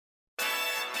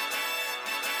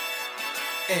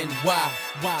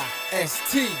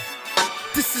NYYST.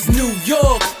 This is New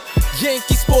York,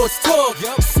 Yankee sports talk.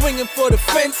 Swinging for the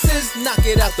fences, knock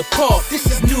it out the park. This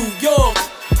is New York,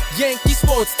 Yankee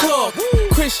sports talk.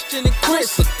 Christian and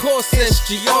Chris, of course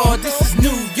SGR. This is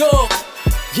New York,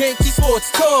 Yankee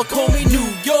sports talk. Homie, New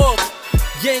York,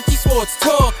 Yankee sports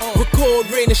talk.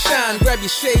 Record, rain or shine, grab your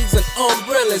shades and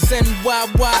umbrellas.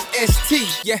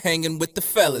 NYYST, you're hanging with the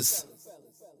fellas.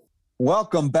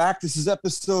 Welcome back. This is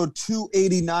episode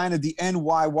 289 of the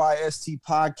NYYST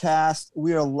podcast.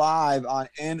 We are live on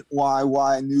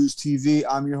NYY News TV.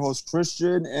 I'm your host,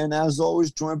 Christian, and as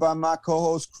always, joined by my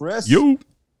co-host, Chris. Yo.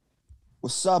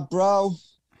 What's up, bro?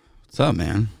 What's up,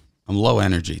 man? I'm low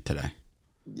energy today.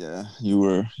 Yeah, you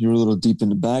were a little deep in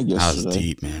the bag yesterday. I was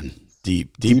deep, man.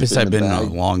 Deepest I've been in a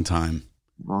long time.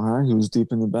 All right, he was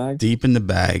deep in the bag? Deep in the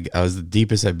bag. I was the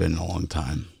deepest I've been in a long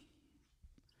time.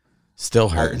 Still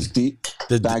hurting. Bag's deep.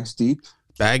 The bag's deep.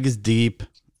 Bag is deep.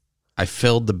 I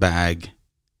filled the bag,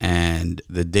 and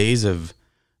the days of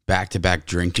back-to-back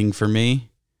drinking for me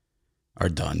are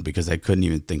done because I couldn't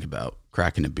even think about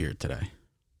cracking a beer today.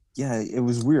 Yeah, it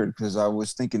was weird because I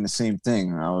was thinking the same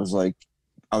thing. I was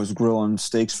grilling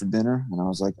steaks for dinner, and I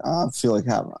was like, I feel like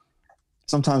having.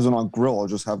 Sometimes when I'll grill, I'll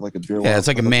just have like a beer. Yeah, it's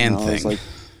like a man thing.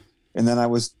 And then I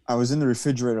was in the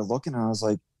refrigerator looking, and I was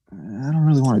like, I don't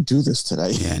really want to do this today.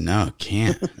 Yeah, no, it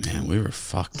can't, man. We were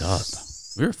fucked up.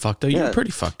 You were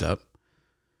pretty fucked up.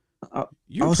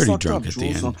 You were pretty drunk at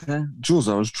Jules, the end. Okay? Jules,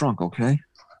 I was drunk, okay?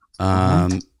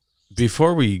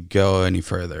 Before we go any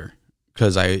further,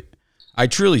 because I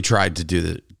truly tried to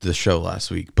do the show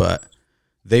last week, but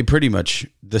they pretty much,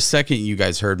 the second you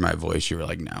guys heard my voice, you were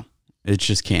like, no, it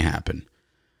just can't happen.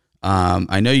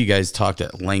 I know you guys talked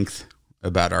at length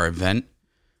about our event,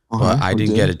 but I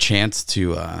didn't get a chance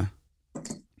to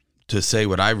say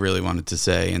what I really wanted to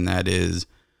say, and that is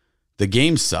the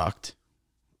game sucked,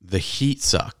 the heat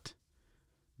sucked,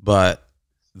 but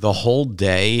the whole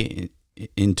day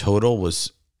in total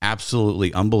was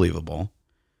absolutely unbelievable.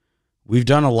 We've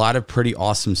done a lot of pretty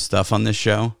awesome stuff on this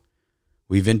show.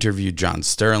 We've interviewed John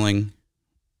Sterling.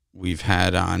 We've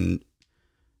had on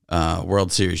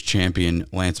World Series champion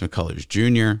Lance McCullers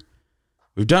Jr.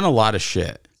 We've done a lot of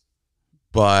shit.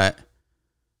 But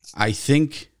I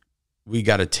think we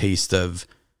got a taste of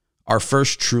our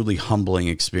first truly humbling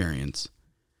experience.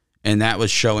 And that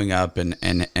was showing up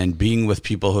and being with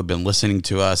people who have been listening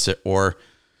to us or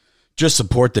just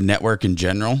support the network in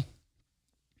general.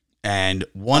 And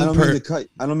I don't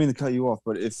mean to cut you off,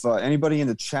 but if anybody in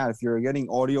the chat, if you're getting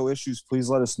audio issues, please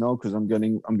let us know because I'm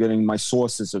getting my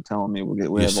sources are telling me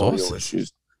we have audio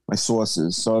issues. My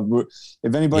sources. So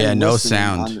if anybody, no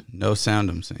sound,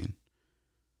 I'm saying.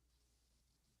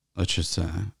 Let's just,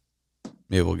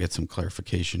 maybe we'll get some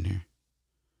clarification here.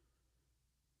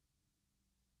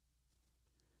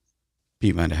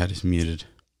 Pete might have had us muted.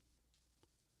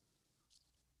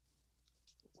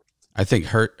 I think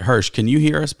Hirsch, can you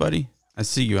hear us, buddy? I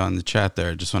see you on the chat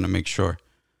there. I just want to make sure.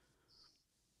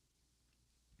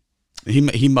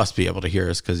 He must be able to hear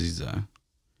us because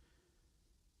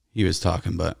he was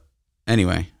talking, but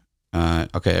anyway,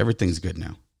 okay, everything's good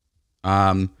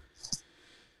now.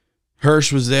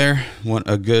 Hirsch was there,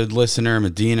 a good listener,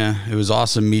 Medina. It was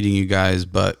awesome meeting you guys,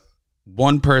 but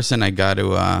one person I got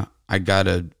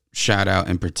to shout out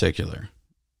in particular,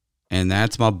 and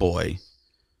that's my boy,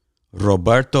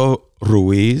 Roberto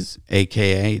Ruiz,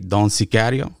 a.k.a. Don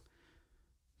Sicario.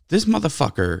 This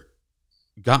motherfucker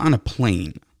got on a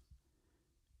plane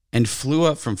and flew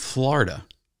up from Florida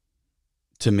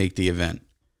to make the event.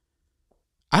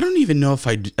 I don't even know if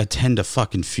I'd attend a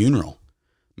fucking funeral.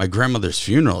 My grandmother's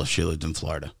funeral if she lived in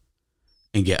Florida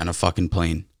and get on a fucking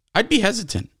plane. I'd be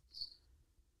hesitant.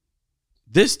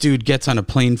 This dude gets on a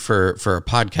plane for a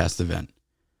podcast event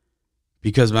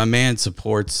because my man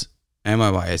supports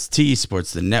NYYST,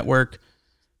 supports the network.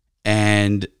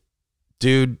 And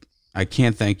dude, I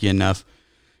can't thank you enough.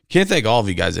 Can't thank all of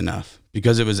you guys enough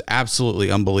because it was absolutely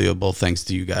unbelievable thanks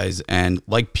to you guys. And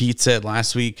like Pete said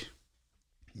last week,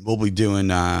 we'll be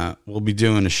doing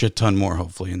a shit ton more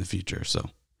hopefully in the future. So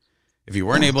if you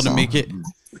weren't able to make it,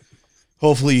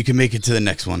 hopefully you can make it to the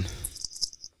next one.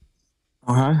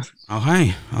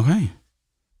 Okay.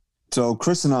 So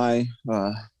Chris and I,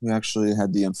 we actually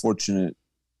had the unfortunate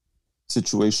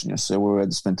situation yesterday where we had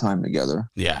to spend time together.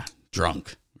 Yeah,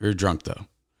 drunk. We were drunk though.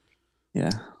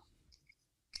 Yeah.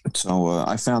 So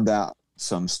I found out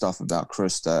some stuff about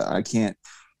Chris that I can't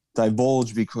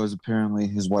divulge because apparently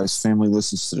his wife's family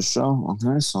listens to the show.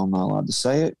 Okay, so I'm not allowed to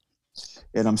say it.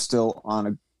 And I'm still on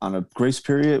a grace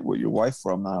period with your wife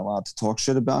where I'm not allowed to talk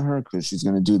shit about her because she's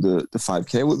going to do the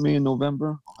 5K with me in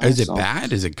November. Okay, Is it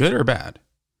bad? Is it good or bad?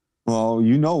 Well,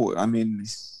 you know, I mean,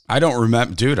 I don't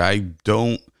remember, dude. I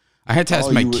had to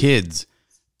ask my kids.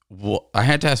 Well, I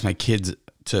had to ask my kids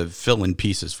to fill in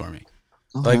pieces for me.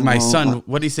 okay, Like my son,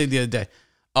 what did he say the other day?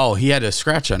 Oh, he had a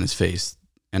scratch on his face,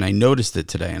 and I noticed it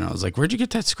today, and I was like, "Where'd you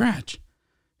get that scratch?"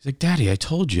 He's like, "Daddy, I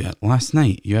told you last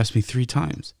night. You asked me 3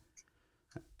 times."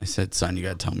 I said, "Son, you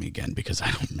got to tell me again because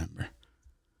I don't remember."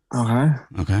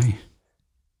 Okay.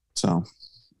 So,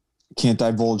 can't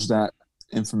divulge that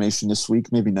information this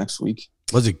week. Maybe next week.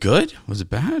 Was it good? Was it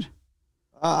bad?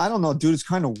 I don't know, dude. It's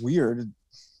kind of weird.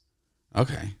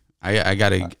 Okay. I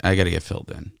gotta get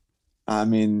filled in. I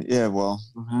mean, yeah. Well,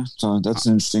 so that's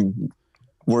an interesting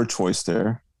word choice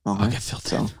there. I'll get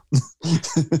filled in.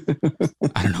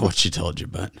 I don't know what she told you,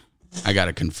 but I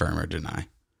gotta confirm or deny.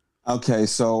 Okay,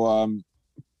 so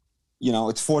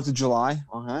it's 4th of July.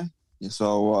 Okay,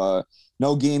 so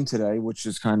no game today, which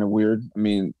is kind of weird. I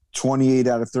mean, 28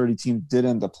 out of 30 teams did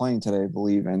end up playing today, I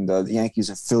believe, and the Yankees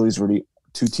and Phillies were the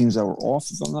 2 teams that were off,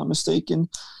 if I'm not mistaken.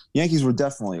 Yankees were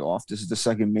definitely off. This is the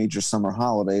second major summer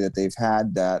holiday that they've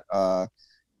had that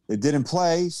they didn't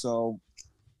play. So,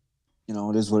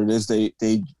 it is what it is.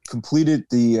 They completed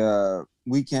the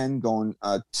weekend going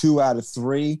 2 out of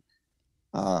 3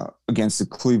 against the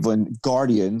Cleveland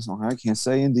Guardians. Okay, I can't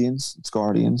say Indians. It's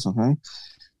Guardians. Okay.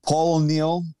 Paul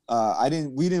O'Neill.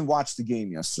 We didn't watch the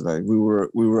game yesterday. We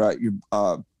were at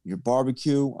your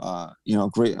barbecue.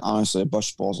 Great. Honestly, I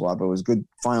bust balls a lot, but it was good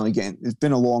finally getting. It's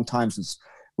been a long time since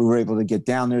we were able to get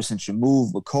down there since you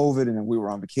moved with COVID, and then we were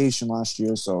on vacation last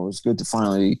year. So it was good to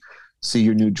finally see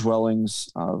your new dwellings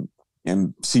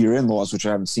and see your in-laws, which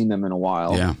I haven't seen them in a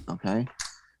while. Yeah. Okay.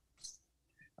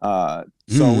 So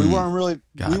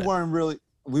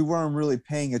we weren't really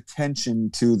paying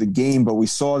attention to the game, but we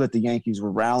saw that the Yankees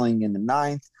were rallying in the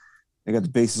 9th. They got the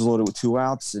bases loaded with 2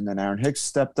 outs, and then Aaron Hicks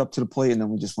stepped up to the plate, and then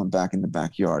we just went back in the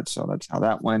backyard. So that's how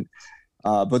that went.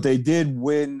 But they did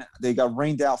win. They got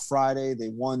rained out Friday. They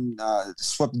won,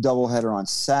 swept the doubleheader on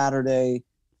Saturday.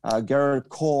 Garrett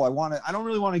Cole, I don't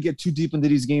really want to get too deep into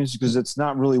these games because it's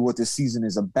not really what this season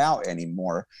is about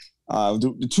anymore.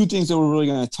 The 2 things that we're really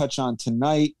going to touch on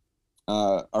tonight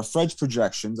are Fred's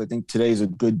projections. I think today is a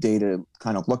good day to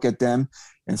kind of look at them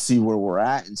and see where we're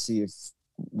at and see if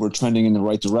we're trending in the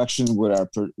right direction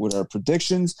with our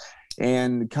predictions,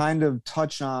 and kind of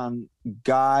touch on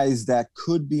guys that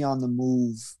could be on the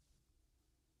move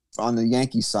on the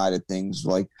Yankee side of things.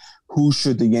 Like, who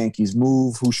should the Yankees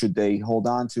move? Who should they hold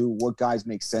on to? What guys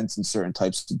make sense in certain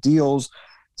types of deals?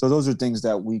 So those are things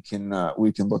that we can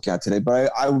look at today.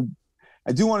 But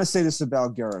I do want to say this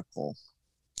about Garrett Cole.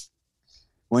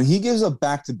 When he gives up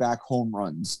back-to-back home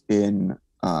runs in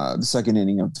the second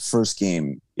inning of the first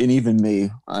game, and even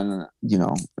me,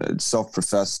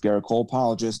 self-professed Garrett Cole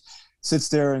apologist, sits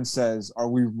there and says, "Are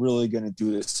we really going to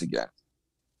do this again?"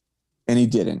 And he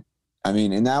didn't. I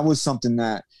mean, and that was something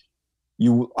that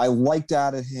I liked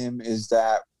out of him, is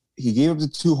that he gave up the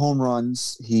 2 home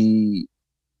runs. He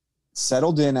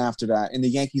settled in after that, and the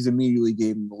Yankees immediately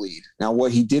gave him the lead. Now,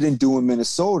 what he didn't do in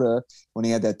Minnesota when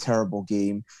he had that terrible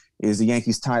game is the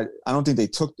Yankees tied. I don't think they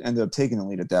ended up taking the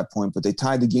lead at that point, but they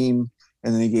tied the game,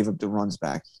 and then they gave up the runs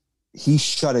back. He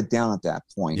shut it down at that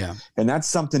point. Yeah. And that's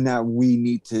something that we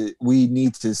need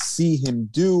to see him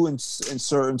do in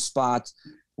certain spots.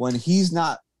 When he's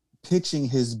not pitching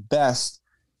his best,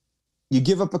 you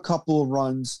give up a couple of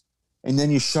runs, and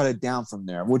then you shut it down from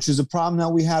there, which is a problem that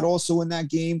we had also in that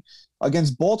game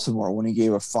against Baltimore when he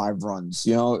gave up 5 runs.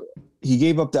 He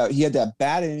gave up he had that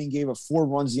bad inning, gave up 4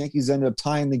 runs. The Yankees ended up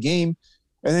tying the game,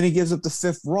 and then he gives up the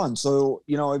 5th run. So,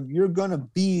 if you're going to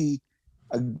be,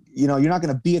 you're not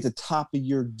going to be at the top of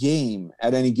your game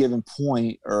at any given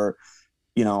point, or,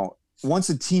 once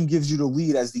a team gives you the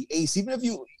lead as the ace, even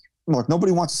if look,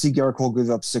 nobody wants to see Garrett Cole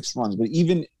give up 6 runs, but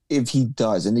even if he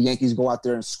does, and the Yankees go out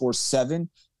there and score 7,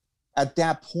 at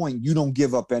that point, you don't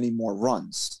give up any more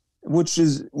runs, which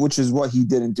is what he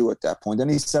didn't do at that point. Then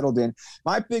he settled in.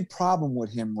 My big problem with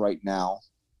him right now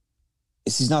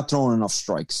is he's not throwing enough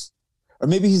strikes. Or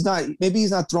maybe he's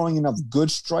not throwing enough good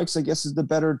strikes, I guess is the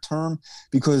better term,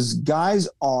 because guys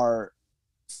are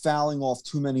fouling off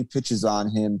too many pitches on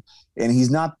him, and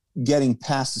he's not getting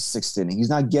past the 6th inning. He's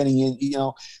not getting in,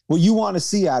 what you want to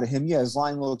see out of him. Yeah, his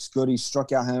line looks good. He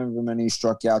struck out however many he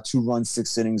struck out, 2 runs,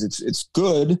 6 innings. It's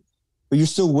good, but you're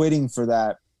still waiting for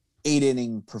that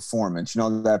 8-inning performance,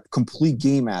 that complete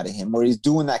game out of him, where he's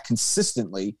doing that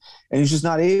consistently, and he's just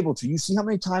not able to. You see how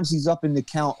many times he's up in the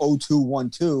count 0-2,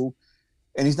 1-2,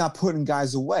 and he's not putting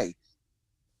guys away.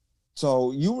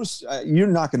 So you're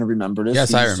not going to remember this.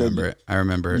 Yes, I remember it. I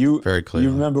remember it very clearly.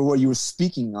 You remember what you were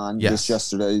speaking on this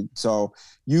yesterday. So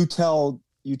you tell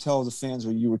you tell the fans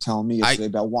what you were telling me yesterday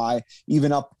about why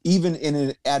even in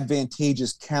an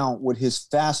advantageous count with his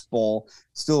fastball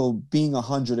still being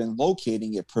 100 and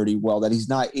locating it pretty well, that he's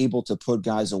not able to put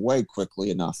guys away quickly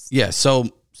enough. Yeah.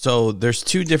 So there's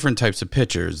two different types of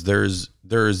pitchers. There's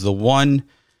the one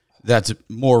that's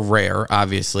more rare,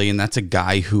 obviously, and that's a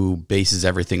guy who bases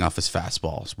everything off his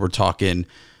fastballs. We're talking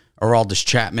Aroldis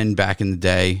Chapman back in the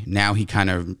day. Now he kind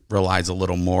of relies a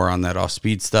little more on that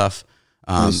off-speed stuff.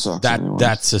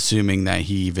 That's assuming that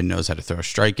he even knows how to throw a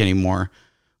strike anymore,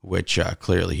 which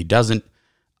clearly he doesn't.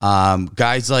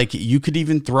 Guys like, you could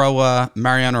even throw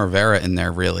Mariano Rivera in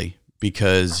there, really,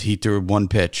 because he threw one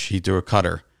pitch, he threw a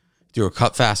cutter, threw a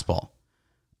cut fastball.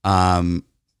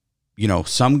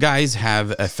 Some guys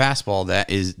have a fastball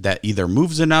that either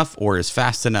moves enough or is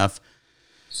fast enough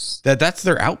that's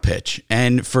their out pitch.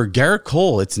 And for Gerrit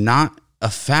Cole, it's not a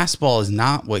fastball is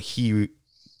not what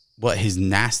his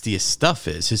nastiest stuff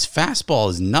is. His fastball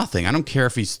is nothing. I don't care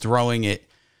if he's throwing it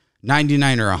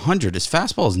 99 or 100. His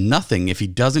fastball is nothing if he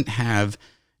doesn't have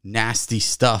nasty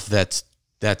stuff that's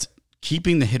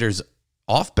keeping the hitters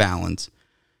off balance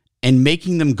and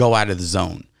making them go out of the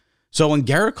zone. So when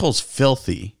Gerrit Cole's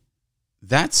filthy,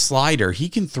 that slider, he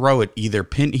can throw it he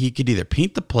could either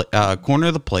paint the corner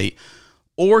of the plate,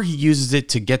 or he uses it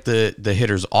to get the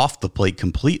hitters off the plate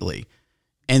completely.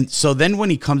 And so then when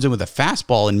he comes in with a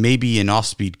fastball and maybe an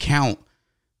off-speed count,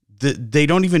 they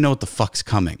don't even know what the fuck's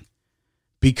coming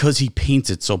because he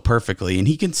paints it so perfectly. And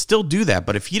he can still do that.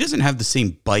 But if he doesn't have the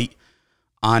same bite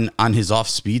on his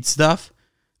off-speed stuff,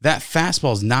 that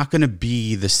fastball is not going to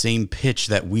be the same pitch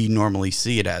that we normally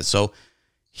see it as. So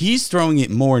he's throwing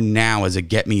it more now as a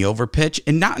get-me-over pitch,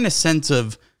 and not in a sense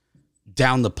of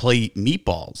down-the-plate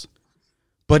meatballs.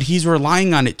 But he's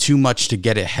relying on it too much to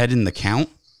get ahead in the count.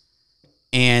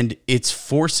 And it's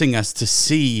forcing us to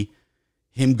see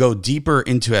him go deeper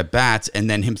into at-bats and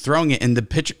then him throwing it, and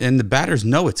the batters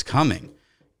know it's coming.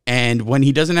 And when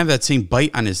he doesn't have that same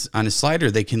bite on his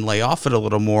slider, they can lay off it a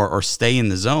little more or stay in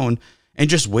the zone and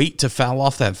just wait to foul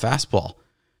off that fastball.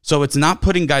 So it's not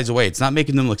putting guys away. It's not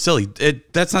making them look silly.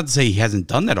 That's not to say he hasn't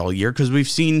done that all year, because we've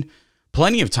seen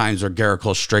plenty of times where Gerrit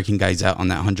Cole's striking guys out on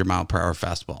that 100-mile-per-hour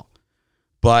fastball.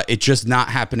 But it's just not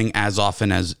happening as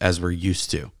often as we're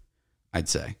used to, I'd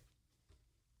say.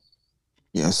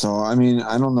 Yeah, so, I mean,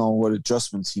 I don't know what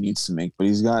adjustments he needs to make, but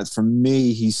for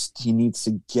me, he needs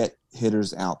to get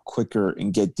hitters out quicker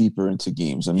and get deeper into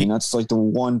games. I mean, that's like the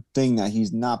one thing that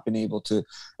he's not been able to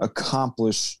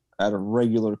accomplish at a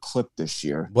regular clip this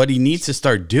year. What he needs to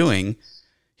start doing,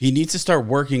 he needs to start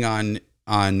working on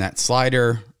that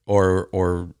slider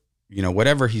or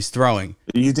whatever he's throwing.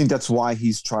 Do you think that's why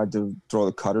he's tried to throw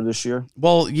the cutter this year?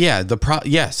 Well, yeah,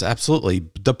 yes, absolutely.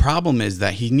 The problem is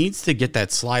that he needs to get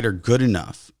that slider good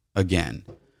enough again,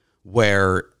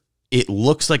 where it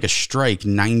looks like a strike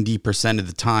 90% of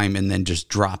the time and then just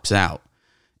drops out.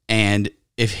 And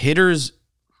if hitters,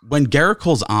 when Gerrit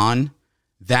Cole's on,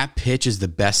 that pitch is the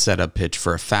best setup pitch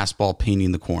for a fastball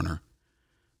painting the corner,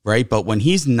 right? But when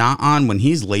he's not on, when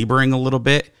he's laboring a little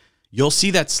bit, you'll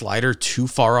see that slider too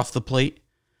far off the plate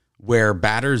where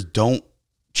batters don't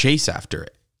chase after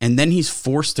it. And then he's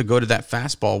forced to go to that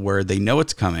fastball where they know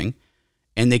it's coming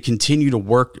and they continue to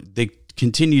work. They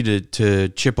continue to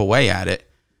chip away at it.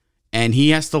 And he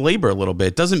has to labor a little bit.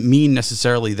 It doesn't mean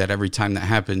necessarily that every time that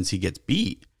happens, he gets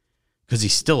beat, because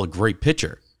he's still a great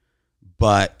pitcher.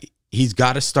 But he's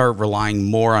got to start relying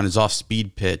more on his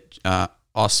off-speed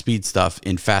stuff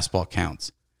in fastball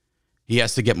counts. He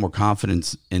has to get more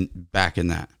confidence back in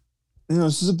that.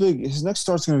 His next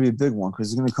start's going to be a big one, because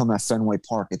he's going to come at Fenway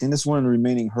Park. I think that's one of the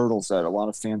remaining hurdles that a lot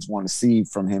of fans want to see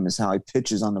from him, is how he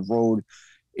pitches on the road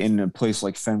in a place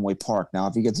like Fenway Park. Now,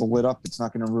 if he gets lit up, it's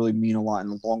not going to really mean a lot in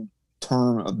the long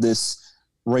term of this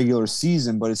regular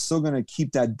season, but it's still going to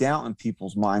keep that doubt in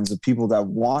people's minds, of people that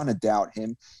want to doubt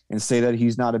him and say that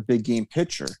he's not a big game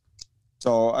pitcher.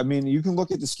 So, I mean, you can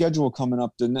look at the schedule coming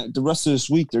up. The rest of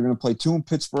this week, they're going to play 2 in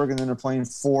Pittsburgh, and then they're playing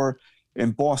 4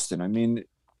 in Boston. I mean,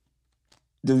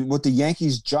 what the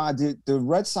Yankees job did, the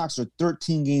Red Sox are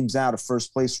 13 games out of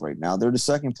first place right now. They're the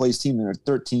second place team, and they're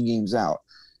 13 games out.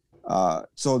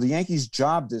 So the Yankees'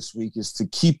 job this week is to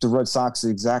keep the Red Sox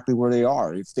exactly where they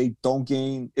are. If they don't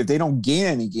gain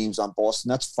any games on Boston,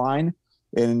 that's fine.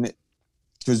 And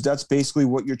because that's basically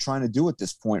what you're trying to do at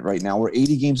this point right now. We're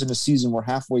 80 games in the season. We're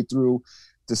halfway through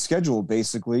the schedule,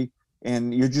 basically,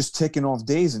 and you're just ticking off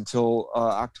days until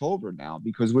October now,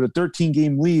 because with a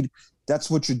 13-game lead,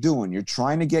 that's what you're doing. You're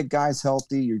trying to get guys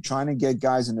healthy. You're trying to get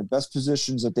guys in the best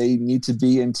positions that they need to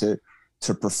be in to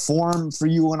perform for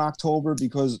you in October,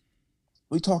 because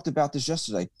we talked about this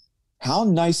yesterday. How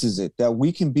nice is it that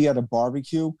we can be at a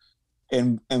barbecue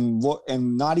and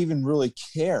not even really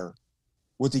care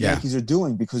what the Yankees are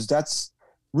doing, because that's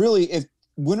really, if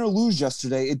win or lose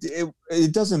yesterday,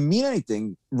 it doesn't mean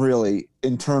anything really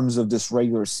in terms of this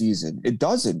regular season. It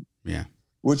doesn't. Yeah.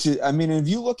 Which is, I mean, if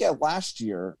you look at last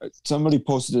year, somebody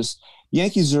posted this.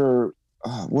 Yankees are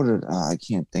I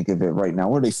can't think of it right now.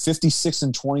 What are they,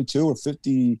 56-22 or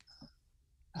 50?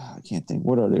 I can't think.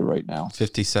 What are they right now?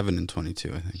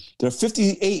 57-22, I think. They're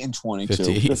 58-22.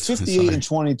 58, They're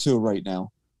 58-22 right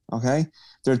now. Okay,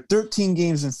 they're 13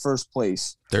 games in first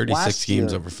place. 36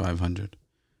 games over 500.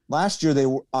 Last year, they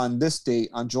were on this date,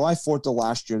 on July 4th of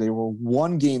last year, they were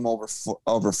one game over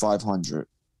 500.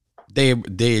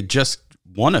 They had just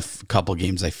won a couple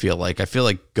games. I feel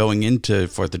like going into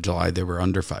 4th of July, they were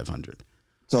under 500.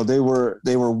 So they were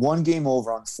one game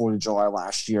over on 4th of July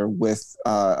last year with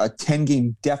a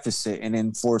 10-game deficit and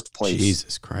in fourth place.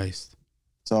 Jesus Christ!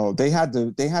 So they had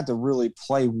to really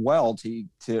play well to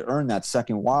earn that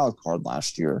second wild card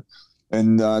last year,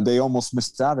 and they almost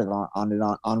missed out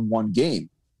on one game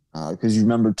because you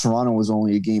remember Toronto was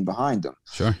only a game behind them.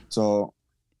 Sure. So,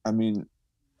 I mean,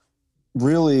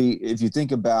 really, if you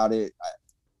think about it,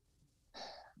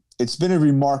 it's been a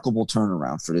remarkable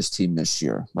turnaround for this team this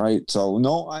year, right? So,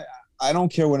 no, I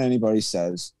don't care what anybody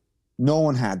says. No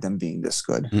one had them being this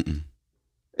good.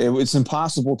 It's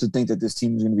impossible to think that this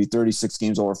team is going to be 36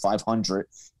 games over 500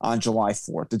 on July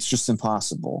 4th. It's just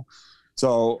impossible.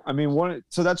 So, I mean,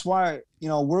 so that's why,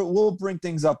 we'll bring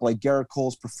things up like Garrett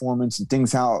Cole's performance and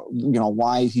things, how,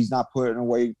 why he's not putting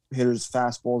away hitters'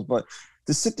 fastballs, but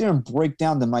to sit there and break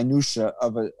down the minutia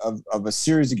of a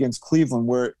series against Cleveland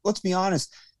where, let's be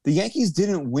honest, the Yankees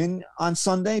didn't win on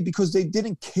Sunday because they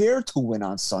didn't care to win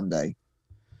on Sunday.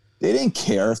 They didn't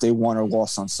care if they won or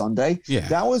lost on Sunday. Yeah.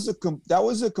 That was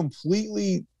a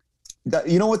completely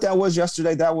you know what that was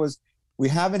yesterday? That was, we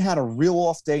haven't had a real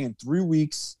off day in 3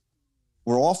 weeks.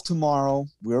 We're off tomorrow.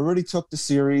 We already took the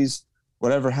series.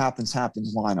 Whatever happens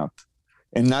lineup.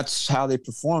 And that's how they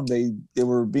performed. They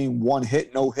were being one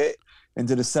hit, no hit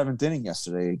into the 7th inning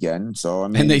yesterday again. So, I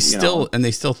mean, and they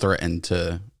still threatened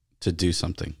to do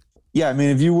something. Yeah, I mean,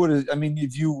 if you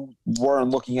weren't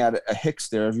looking at a Hicks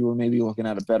there, if you were maybe looking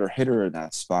at a better hitter in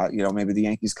that spot, maybe the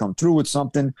Yankees come through with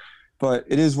something. But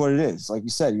it is what it is. Like you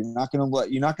said, you're not going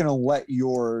to let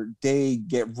your day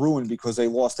get ruined because they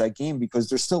lost that game, because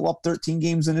they're still up 13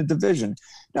 games in the division.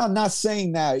 Now, I'm not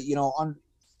saying that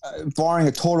barring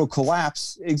a total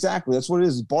collapse, exactly, that's what it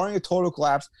is. Barring a total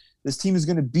collapse, this team is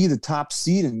going to be the top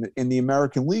seed in the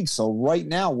American League. So right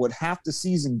now, with half the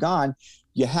season gone,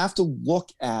 you have to look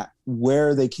at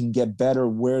where they can get better,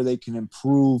 where they can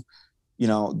improve,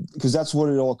 because that's what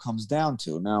it all comes down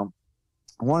to. Now,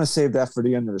 I want to save that for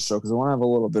the end of the show because I want to have a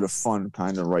little bit of fun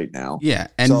kind of right now. Yeah,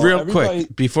 and so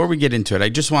quick, before we get into it, I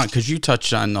just want, because you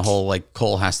touched on the whole, like,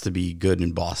 Cole has to be good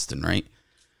in Boston, right?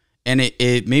 And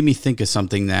it made me think of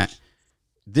something, that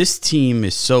this team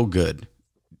is so good.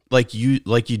 Like you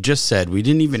just said, we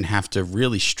didn't even have to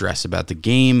really stress about the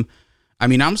game. I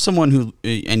mean, I'm someone who,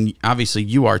 and obviously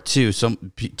you are too,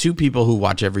 two people who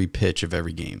watch every pitch of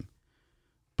every game.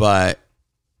 But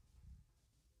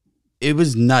it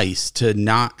was nice to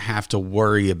not have to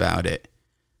worry about it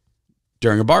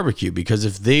during a barbecue, because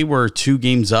if they were 2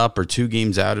 games up or 2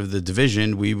 games out of the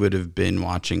division, we would have been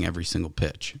watching every single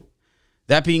pitch.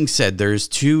 That being said, there's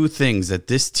 2 things that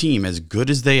this team, as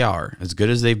good as they are, as good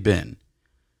as they've been,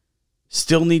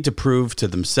 still need to prove to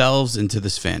themselves and to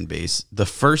this fan base. The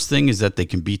first thing is that they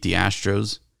can beat the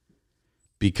Astros,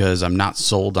 because I'm not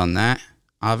sold on that,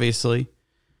 obviously.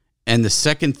 And the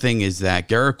second thing is that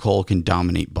Garrett Cole can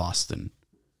dominate Boston.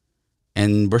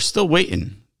 And we're still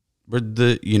waiting.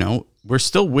 We're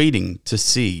still waiting to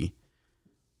see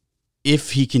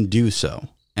if he can do so.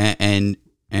 And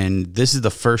this is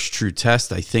the first true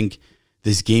test. I think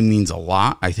this game means a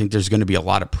lot. I think there's going to be a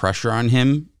lot of pressure on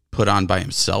him put on by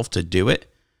himself to do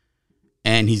it,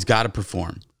 and he's got to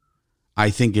perform. I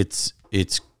think it's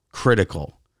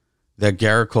critical that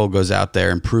Garrett Cole goes out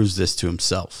there and proves this to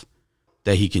himself,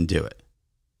 that he can do it,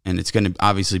 and it's going to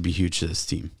obviously be huge to this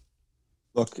team.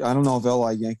 Look, I don't know if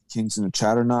L.I. Yankee King's in the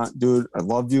chat or not, dude. I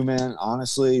love you, man,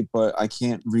 honestly, but I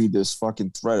can't read this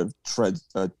fucking thread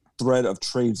of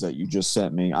trades that you just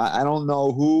sent me. I don't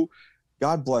know who.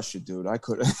 God bless you, dude. I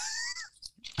could.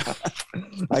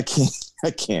 I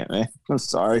can't, man. I'm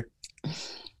sorry.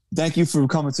 Thank you for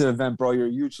coming to the event, bro. You're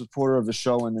a huge supporter of the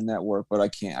show and the network, but I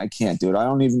can't, dude. I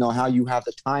don't even know how you have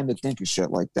the time to think of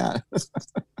shit like that.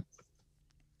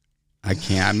 I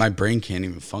can't. My brain can't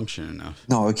even function enough.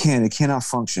 No, it can't. It cannot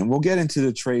function. We'll get into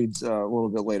the trades a little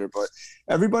bit later, but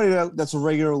everybody that's a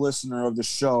regular listener of the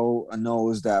show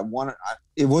knows that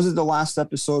it wasn't the last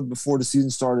episode before the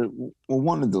season started.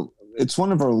 Well, it's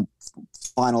one of our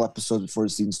final episodes before the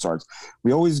season starts.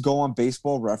 We always go on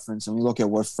Baseball Reference and we look at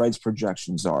what Fred's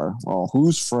projections are. Well,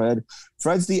 who's Fred?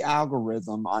 Fred's the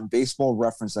algorithm on Baseball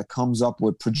Reference that comes up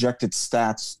with projected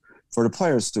stats for the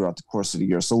players throughout the course of the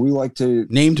year. So we like to...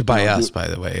 Named by us, by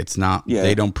the way. It's not... Yeah,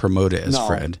 they don't promote it as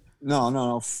Fred.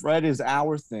 No. Fred is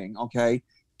our thing, okay?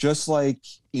 Just like,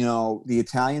 the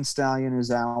Italian Stallion is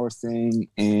our thing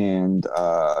and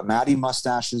Matty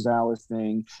Mustache is our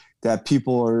thing that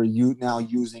people are now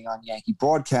using on Yankee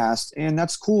broadcast. And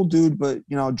that's cool, dude. But,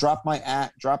 drop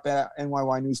at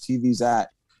NYY News TV's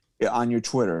on your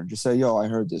Twitter and just say, yo, I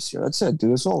heard this here. That's it,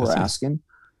 dude. That's all we're asking.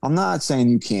 I'm not saying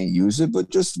you can't use it, but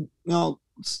just,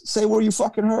 say where you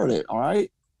fucking heard it, all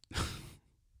right?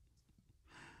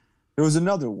 There was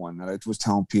another one that I was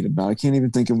telling Pete about. I can't even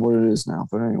think of what it is now,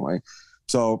 but anyway.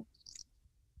 So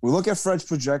we look at Fred's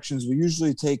projections. We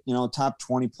usually take, top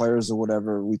 20 players or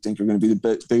whatever we think are going to be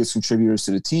the biggest contributors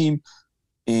to the team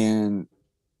and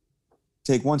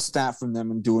take one stat from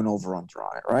them and do an over-under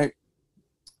on it, right?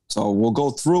 So we'll go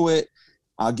through it.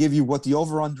 I'll give you what the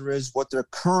over-under is, what their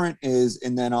current is,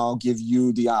 and then I'll give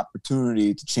you the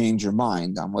opportunity to change your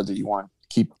mind on whether you want to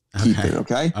keep it,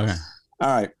 okay? Okay. All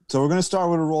right. So we're going to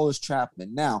start with Aroldis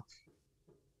Chapman. Now,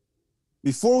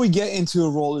 before we get into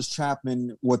Aroldis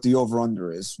Chapman, what the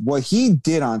over-under is, what he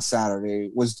did on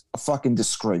Saturday was a fucking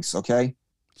disgrace, okay?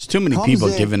 There's too many people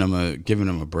giving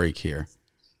him a break here.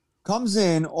 Comes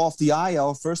in off the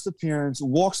IL, first appearance,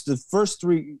 walks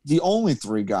the only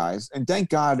three guys, and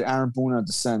thank God Aaron Boone had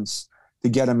the sense to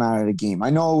get him out of the game. I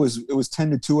know it was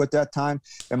 10-2 at that time,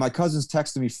 and my cousin's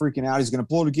texting me freaking out. He's going to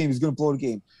blow the game. He's going to blow the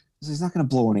game. He's not going to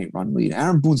blow an 8-run lead.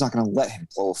 Aaron Boone's not going to let him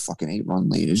blow a fucking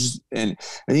 8-run lead. And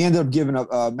he ended up giving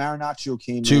up. Marinaccio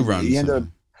came 2 in. runs. He ended up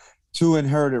 2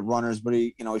 inherited runners, but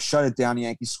he shut it down. The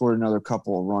Yankees scored another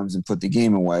couple of runs and put the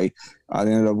game away. They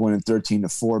ended up winning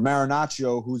 13-4.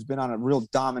 Marinaccio, who's been on a real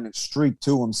dominant streak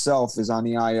too himself, is on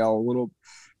the IL. A little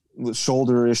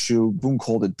shoulder issue. Boone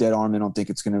called it dead arm. I don't think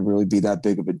it's going to really be that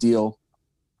big of a deal.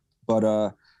 But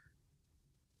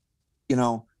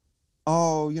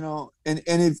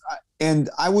and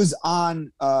I was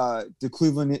on the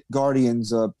Cleveland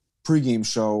Guardians pregame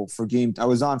show for game. I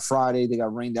was on Friday. They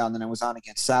got rained down. Then I was on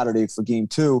again Saturday for game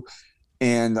 2.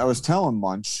 And I was telling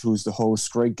Munch, who's the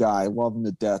host, great guy, love him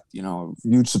to death,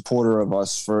 huge supporter of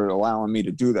us for allowing me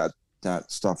to do that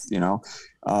stuff, I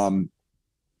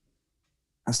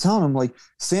was telling him, like,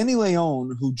 Sandy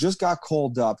Leon, who just got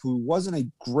called up, who wasn't a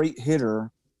great hitter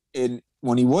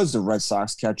when he was the Red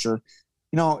Sox catcher,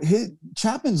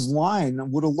 Chapman's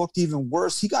line would have looked even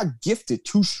worse. He got gifted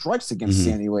 2 strikes against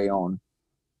Sandy Leon.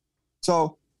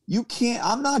 So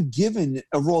I'm not giving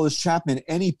Aroldis Chapman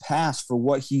any pass for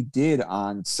what he did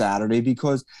on Saturday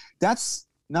because that's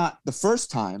not the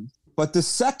first time, but the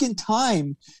second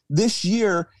time this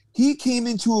year he came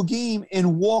into a game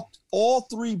and walked all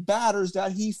 3 batters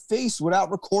that he faced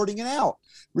without recording it out.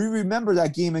 We remember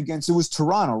that game it was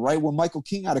Toronto, right? When Michael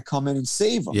King had to come in and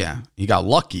save him. Yeah, he got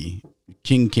lucky.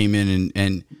 King came in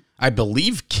and I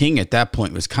believe King at that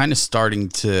point was kind of starting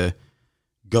to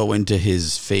go into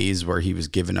his phase where he was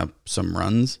giving up some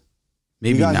runs.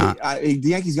 Maybe not. The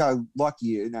Yankees got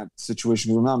lucky in that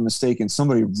situation. If I'm not mistaken,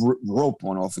 somebody roped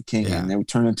one off of King and they would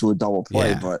turn into a double play.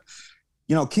 Yeah. But,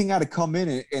 King had to come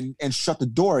in and shut the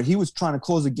door. He was trying to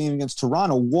close the game against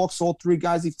Toronto, walks all 3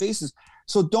 guys he faces.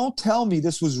 So don't tell me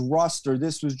this was rust or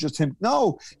this was just him.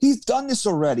 No, he's done this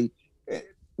already.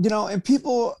 And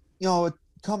people,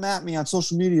 come at me on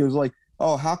social media. It was like,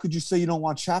 oh, how could you say you don't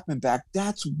want Chapman back?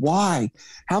 That's why.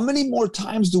 How many more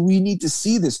times do we need to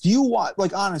see this? Do you want,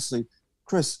 honestly,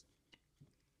 Chris,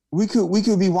 we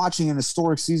could be watching an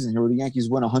historic season here where the Yankees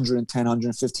win 110,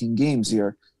 115 games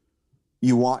here.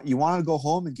 You want to go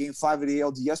home in game 5 of the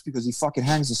ALDS because he fucking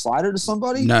hangs a slider to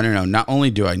somebody? No. Not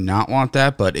only do I not want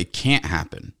that, but it can't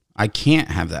happen. I can't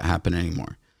have that happen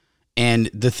anymore. And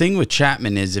the thing with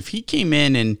Chapman is if he came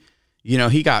in and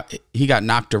he got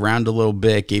knocked around a little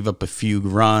bit, gave up a few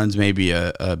runs, maybe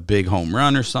a big home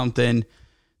run or something.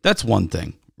 That's one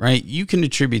thing, right? You can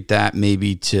attribute that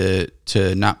maybe to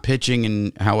not pitching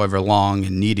in however long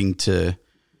and needing to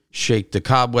shake the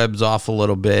cobwebs off a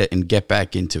little bit and get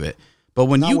back into it. But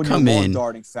when you come in,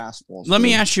 let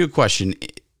me ask you a question.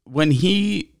 When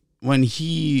he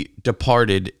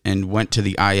departed and went to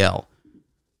the IL,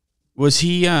 was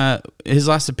he his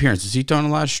last appearance? Was he throwing a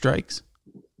lot of strikes?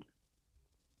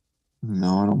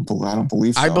 No, I don't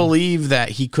believe so. I believe that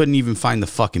he couldn't even find the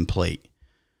fucking plate.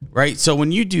 Right? So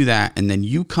when you do that and then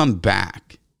you come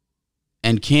back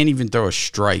and can't even throw a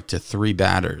strike to 3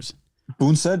 batters.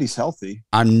 Boone said he's healthy.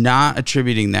 I'm not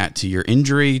attributing that to your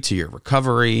injury, to your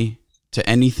recovery, to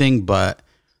anything but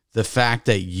the fact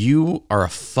that you are a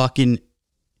fucking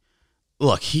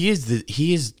look, he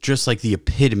is just like the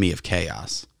epitome of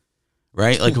chaos.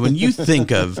 Right? Like when you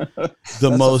think of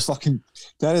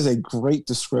that is a great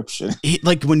description.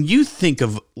 Like when you think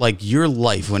of like your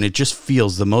life when it just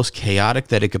feels the most chaotic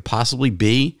that it could possibly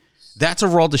be, that's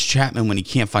Aroldis Chapman when he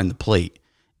can't find the plate.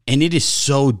 And it is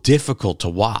so difficult to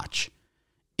watch.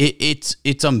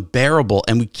 It's unbearable,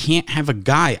 and we can't have a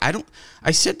guy.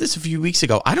 I said this a few weeks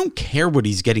ago. I don't care what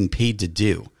he's getting paid to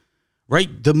do.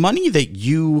 Right? The money that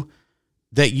you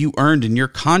earned in your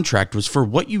contract was for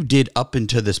what you did up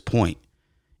until this point.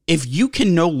 If you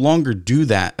can no longer do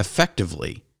that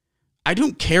effectively, I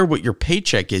don't care what your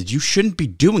paycheck is. You shouldn't be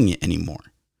doing it anymore.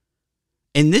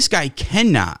 And this guy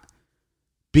cannot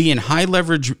be in high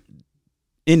leverage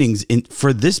innings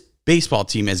for this baseball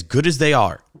team as good as they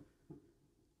are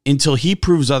until he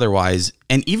proves otherwise.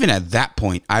 And even at that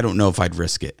point, I don't know if I'd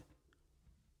risk it.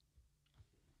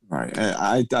 Right.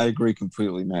 I agree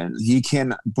completely, man.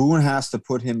 Boone has to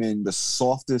put him in the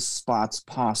softest spots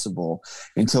possible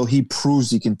until he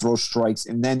proves he can throw strikes.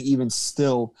 And then even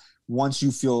still, once you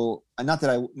feel,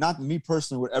 not me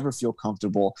personally would ever feel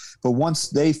comfortable, but once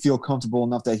they feel comfortable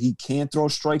enough that he can throw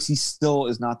strikes, he still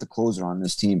is not the closer on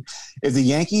this team. If the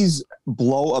Yankees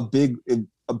blow a big game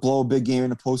in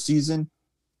the postseason,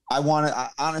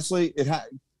 honestly,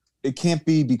 it can't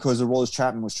be because Aroldis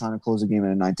Chapman was trying to close the game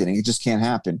in the 9th inning. It just can't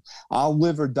happen. I'll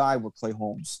live or die with Clay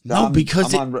Holmes. No,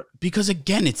 because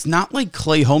again, it's not like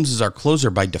Clay Holmes is our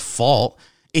closer by default.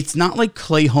 It's not like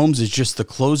Clay Holmes is just the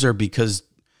closer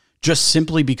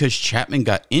simply because Chapman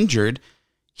got injured.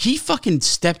 He fucking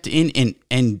stepped in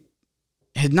and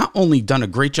had not only done a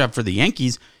great job for the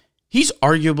Yankees, he's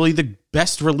arguably the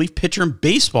best relief pitcher in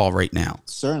baseball right now.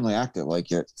 Certainly acted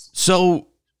like it. So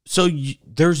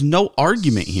there's no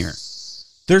argument here.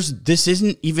 This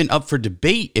isn't even up for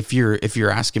debate if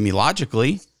you're asking me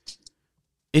logically.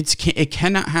 It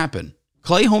cannot happen.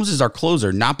 Clay Holmes is our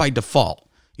closer, not by default.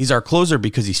 He's our closer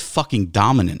because he's fucking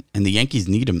dominant, and the Yankees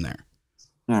need him there.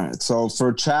 All right. So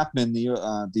for Chapman,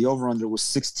 the over/under was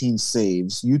 16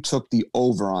 saves. You took the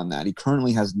over on that. He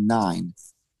currently has 9.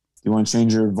 You want to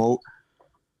change your vote?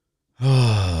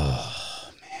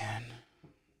 Oh man,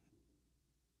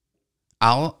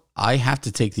 I have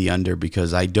to take the under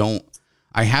because I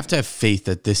have to have faith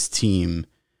that this team,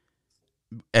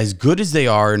 as good as they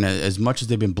are and as much as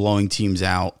they've been blowing teams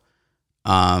out,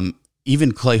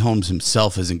 even Clay Holmes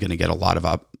himself isn't going to get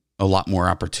a lot more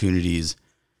opportunities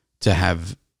to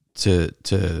have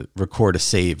to record a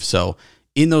save. So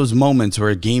in those moments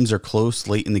where games are close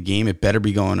late in the game, it better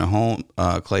be going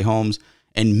to Clay Holmes,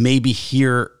 and maybe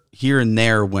here and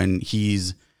there when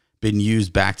he's been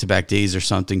used back-to-back days or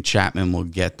something, Chapman will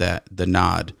get the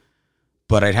nod.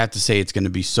 But I'd have to say it's going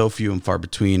to be so few and far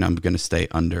between. I'm going to stay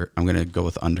under. I'm going to go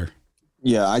with under.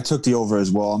 Yeah, I took the over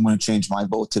as well. I'm going to change my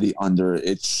vote to the under.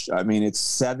 It's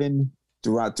 7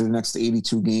 throughout the next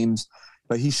 82 games,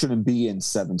 but he shouldn't be in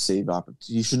 7 save opportunities.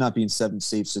 He should not be in 7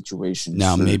 save situations.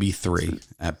 Now maybe 3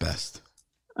 at best.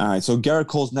 All right, so Garrett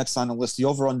Cole's next on the list. The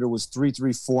over/under was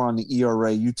 3.34 on the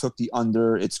ERA. You took the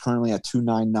under. It's currently at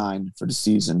 2.99 for the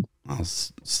season. I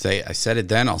said it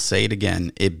then. I'll say it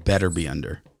again. It better be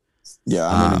under. Yeah,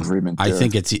 I'm in agreement there.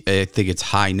 I think it's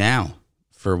high now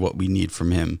for what we need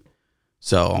from him.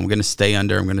 So I'm going to stay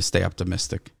under. I'm going to stay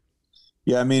optimistic.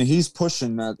 Yeah, I mean, he's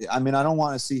pushing that. I mean, I don't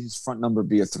want to see his front number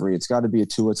be a 3. It's got to be a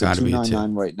 2. It's a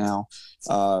 2.99 right now.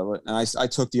 And I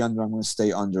took the under. I'm going to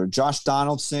stay under. Josh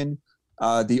Donaldson.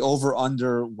 The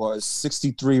over/under was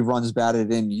 63 runs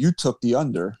batted in. You took the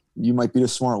under. You might be the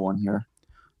smart one here.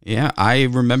 Yeah, I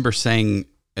remember saying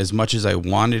as much as I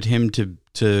wanted him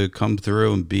to come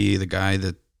through and be the guy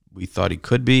that we thought he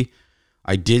could be,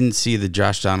 I didn't see the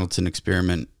Josh Donaldson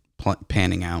experiment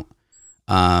panning out.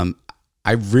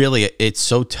 It's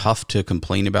so tough to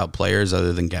complain about players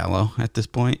other than Gallo at this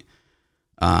point,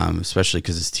 especially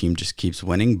because his team just keeps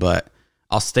winning, but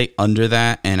I'll stay under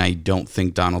that, and I don't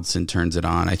think Donaldson turns it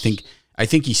on. I think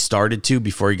he started to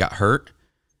before he got hurt,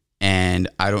 and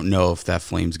I don't know if that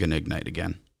flame's going to ignite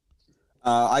again.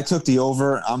 I took the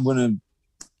over. I'm going to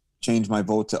change my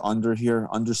vote to under here,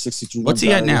 under 63. What's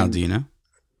he at now? Do you know?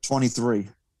 23.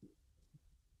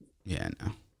 Yeah,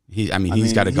 no. He's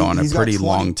got to go on a pretty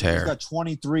long tear. He's got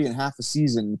 23 and half a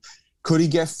season. Could he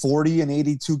get 40 in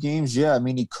 82 games? Yeah, I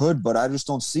mean, he could, but I just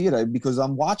don't see it because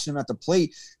I'm watching him at the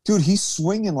plate. Dude, he's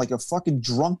swinging like a fucking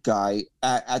drunk guy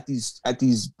at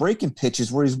these breaking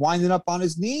pitches where he's winding up on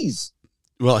his knees.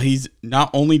 Well, he's not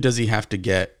only does he have to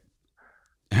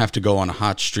go on a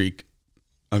hot streak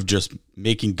of just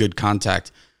making good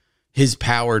contact, his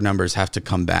power numbers have to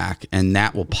come back, and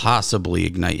that will possibly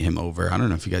ignite him over. I don't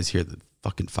know if you guys hear the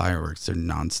fucking fireworks. They're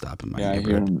nonstop in my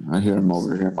neighborhood. I hear him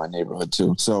over here in my neighborhood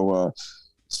too. So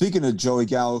speaking of Joey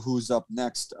Gallo, who's up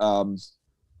next, I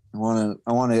want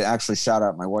to actually shout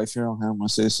out my wife here. I'm going to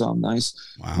say something nice.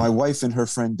 Wow. My wife and her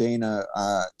friend Dana,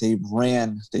 they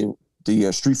ran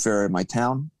the street fair in my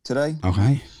town today.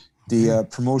 Okay. The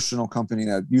promotional company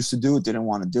that used to do it didn't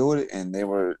want to do it, and they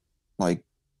were like,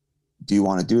 "Do you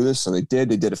want to do this?" So they did.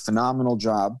 They did a phenomenal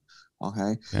job.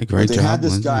 Okay. Great job. They had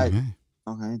this Lindsay. guy. Okay.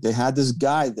 Okay, they had this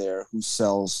guy there who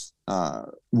sells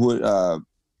wood.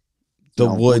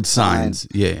 Wood signs,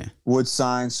 yeah. Wood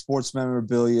signs, sports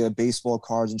memorabilia, baseball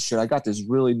cards, and shit. I got this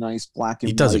really nice black and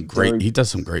He does white. He does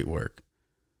some great work.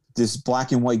 This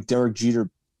black and white Derek Jeter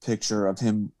picture of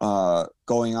him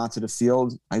going onto the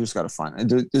field. I just got to find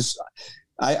it.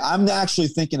 I'm actually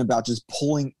thinking about just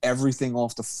pulling everything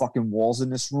off the fucking walls in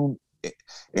this room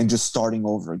and just starting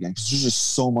over again because there's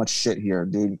just so much shit here,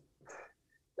 dude.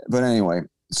 But anyway,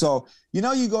 so you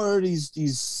go to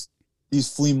these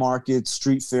flea markets,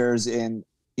 street fairs, and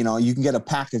you can get a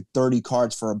pack of 30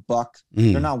 cards for $1.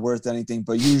 They're not worth anything,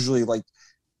 but usually like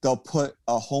they'll put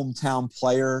a hometown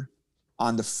player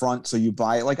on the front, so you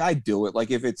buy it. Like I do it. Like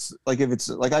if it's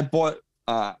I bought.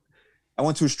 I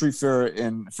went to a street fair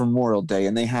for Memorial Day,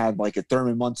 and they had like a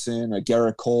Thurman Munson, a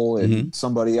Garrett Cole, and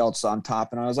somebody else on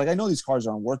top. And I was like, I know these cards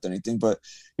aren't worth anything, but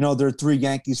there are 3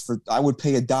 Yankees I would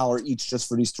pay $1 each just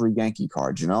for these 3 Yankee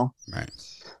cards, Right.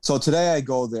 So today I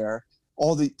go there.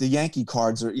 All the Yankee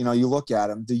cards are, you look at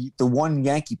them. The one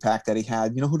Yankee pack that he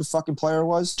had, who the fucking player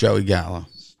was? Joey Gallo.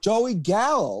 Joey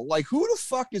Gallo. Like, who the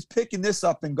fuck is picking this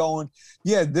up and going,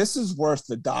 yeah, this is worth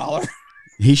 $1?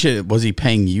 Was he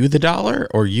paying you $1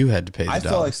 or you had to pay the $1? I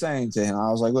felt like saying to him,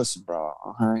 I was like, listen, bro,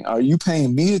 are you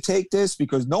paying me to take this?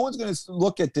 Because no one's going to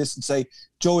look at this and say,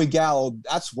 Joey Gallo,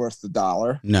 that's worth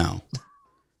 $1. No.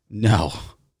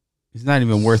 He's not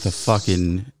even worth a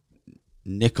fucking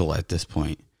nickel at this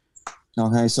point.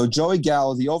 Okay, so Joey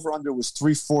Gallo, the over-under was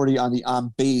 340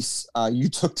 on base. You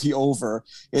took the over.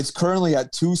 It's currently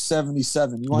at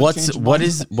 277. What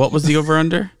was the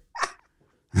over-under?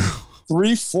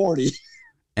 340.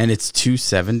 And it's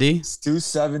 270? It's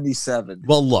 277.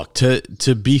 Well, look,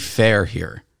 to be fair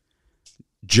here,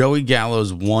 Joey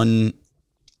Gallo's one.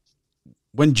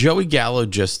 When Joey Gallo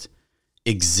just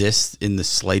exists in the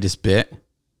slightest bit,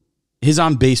 his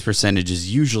on-base percentage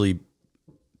is usually,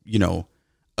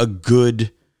 a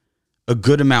good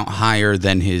amount higher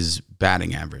than his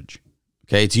batting average.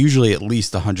 Okay, it's usually at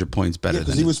least 100 points better than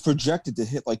because he was projected to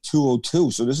hit like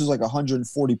 202, so this is like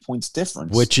 140 points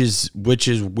difference. Which is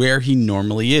where he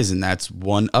normally is, and that's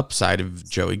one upside of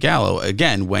Joey Gallo.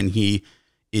 Again, when he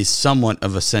is somewhat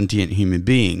of a sentient human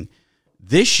being.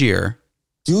 This year,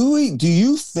 do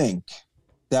you think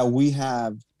that we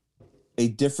have a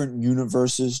different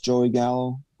universes, Joey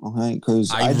Gallo? Okay,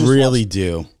 because I really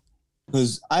do.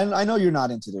 Because I know you're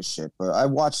not into this shit, but I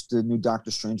watched the new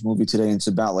Doctor Strange movie today, and it's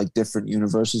about like different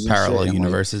universes, and parallel shit,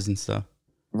 universes and stuff.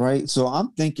 Right. So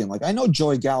I'm thinking, like, I know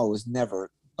Joey Gallo was never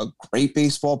a great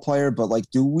baseball player, but like,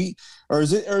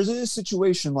 is it a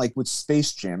situation like with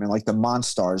Space Jam and like the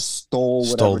Monstars stole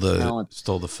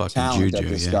the fucking juju that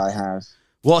this guy has?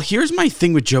 Well, here's my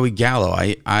thing with Joey Gallo.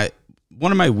 I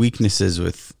one of my weaknesses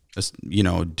with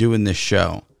doing this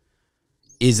show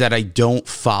is that I don't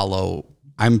follow.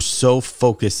 I'm so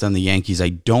focused on the Yankees, I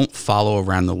don't follow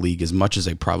around the league as much as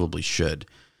I probably should.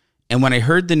 And when I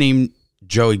heard the name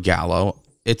Joey Gallo,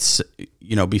 it's,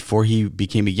 before he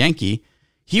became a Yankee,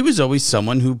 he was always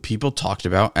someone who people talked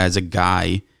about as a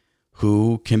guy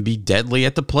who can be deadly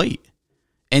at the plate.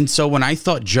 And so when I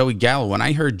heard Joey Gallo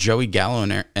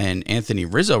and Anthony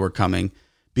Rizzo were coming,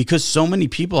 because so many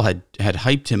people had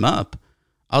hyped him up,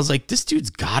 I was like, this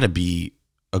dude's got to be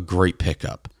a great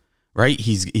pickup. Right?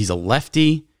 He's a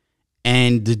lefty,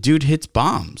 and the dude hits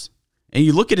bombs. And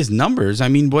you look at his numbers. I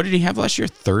mean, what did he have last year?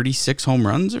 36 home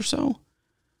runs or so?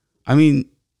 I mean,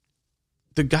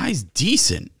 the guy's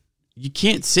decent. You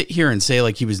can't sit here and say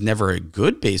like he was never a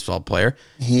good baseball player.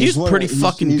 He's pretty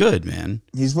fucking good, man.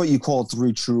 He's what you call a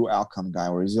 3 true outcome guy,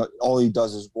 where all he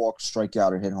does is walk, strike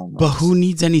out, or hit home runs. But who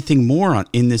needs anything more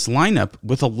in this lineup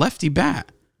with a lefty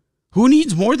bat? Who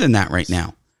needs more than that right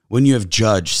now when you have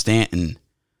Judge, Stanton?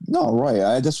 No,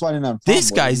 right. That's why I didn't have. This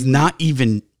guy's not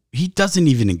even He doesn't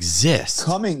even exist.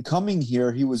 Coming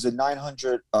here, he was a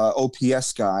 900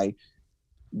 OPS guy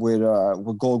with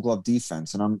Gold Glove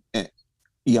defense, and I'm at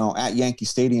Yankee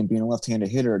Stadium being a left-handed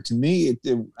hitter. To me,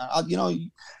 sometimes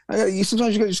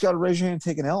you just got to raise your hand and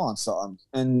take an L on something.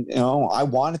 And I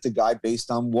wanted the guy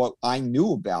based on what I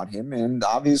knew about him, and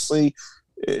obviously,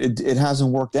 it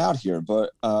hasn't worked out here.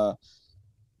 But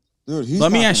dude,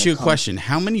 let me ask you a question: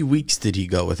 how many weeks did he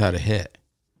go without a hit?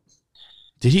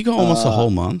 Did he go almost a whole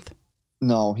month?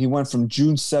 No, he went from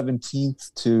June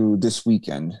 17th to this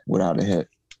weekend without a hit.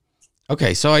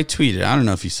 Okay, so I tweeted. I don't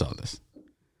know if you saw this,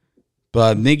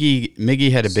 but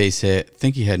Miggy had a base hit. I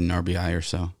think he had an RBI or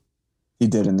so. He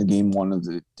did in the game one of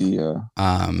the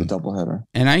doubleheader.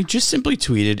 And I just simply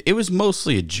tweeted. It was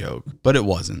mostly a joke, but it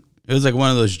wasn't. It was like one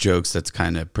of those jokes that's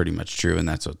kind of pretty much true, and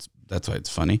that's why it's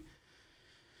funny.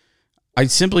 I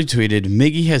simply tweeted,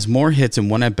 Miggy has more hits in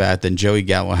one at bat than Joey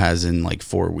Gallo has in like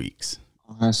 4 weeks.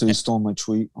 Okay, so you stole my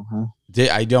tweet. Okay.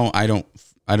 I don't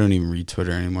even read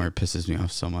Twitter anymore. It pisses me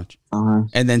off so much. Uh-huh.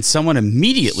 And then someone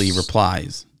immediately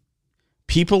replies,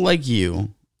 people like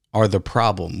you are the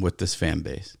problem with this fan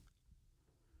base.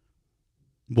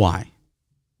 Why?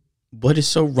 What is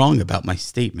so wrong about my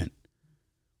statement?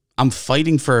 I'm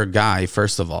fighting for a guy,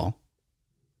 first of all,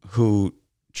 who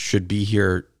should be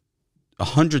here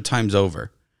 100 times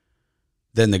over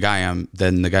than the guy I'm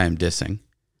dissing.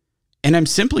 And I'm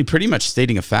simply pretty much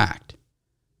stating a fact.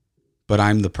 But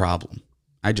I'm the problem.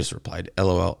 I just replied,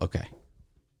 LOL, okay.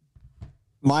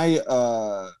 My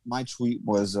tweet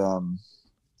was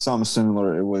something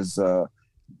similar. It was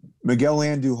Miguel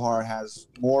Andujar has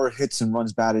more hits and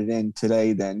runs batted in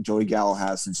today than Joey Gallo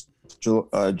has since June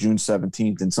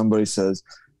 17th. And somebody says,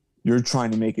 you're trying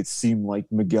to make it seem like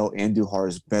Miguel Andujar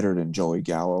is better than Joey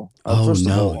Gallo. First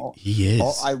of all, he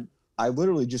is. I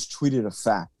literally just tweeted a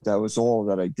fact. That was all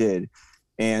that I did.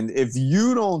 And if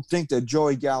you don't think that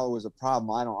Joey Gallo is a problem,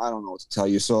 I don't know what to tell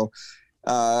you. So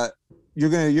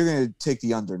you're gonna take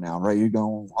the under now, right? You're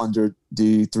going under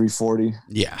the 340.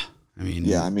 Yeah, I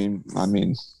mean.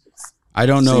 I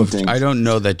don't know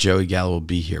that Joey Gallo will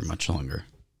be here much longer.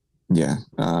 Yeah.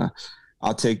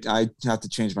 I have to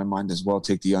change my mind as well.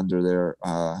 Take the under there.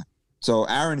 So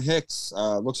Aaron Hicks,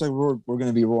 looks like we're going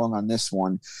to be wrong on this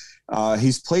one.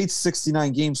 He's played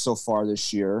 69 games so far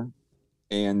this year,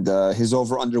 and his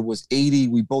over/under was 80.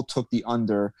 We both took the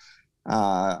under.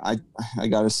 I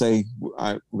got to say, we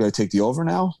got to take the over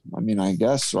now. I mean, I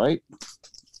guess, right?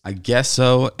 I guess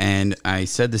so. And I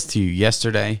said this to you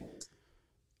yesterday.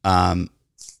 The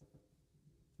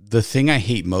thing I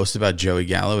hate most about Joey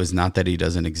Gallo is not that he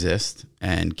doesn't exist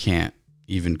and can't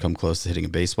even come close to hitting a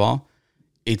baseball.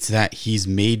 It's that he's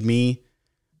made me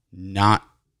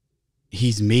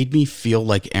feel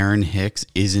like Aaron Hicks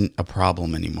isn't a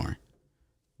problem anymore.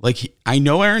 Like, I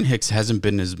know Aaron Hicks hasn't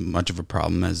been as much of a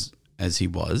problem as he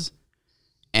was,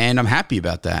 and I'm happy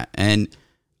about that. And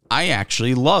I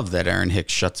actually love that Aaron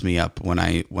Hicks shuts me up when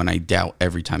I doubt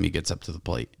every time he gets up to the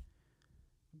plate.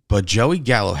 But Joey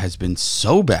Gallo has been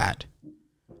so bad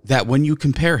that when you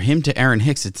compare him to Aaron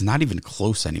Hicks, it's not even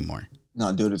close anymore.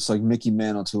 No, dude, it's like Mickey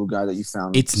Mantle to a guy that you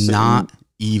found. It's not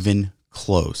even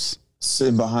close.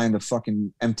 Sitting behind a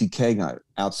fucking empty keg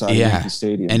outside Yankee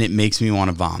Stadium. And it makes me want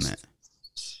to vomit.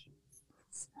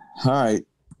 All right.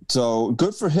 So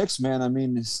good for Hicks, man. I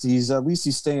mean, he's at least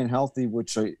he's staying healthy,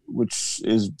 which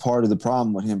is part of the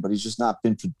problem with him, but he's just not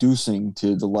been producing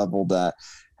to the level that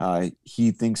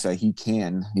he thinks that he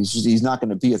can. He's not going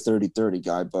to be a 30-30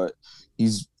 guy, but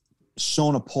he's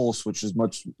shown a pulse, which is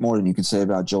much more than you can say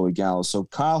about Joey Gallo. So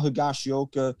Kyle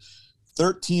Higashioka,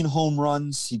 13 home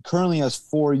runs. He currently has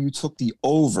 4. You took the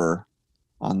over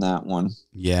on that one.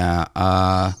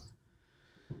 Yeah.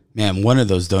 Man, one of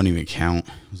those don't even count.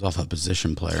 It was off a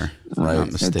position player, if I'm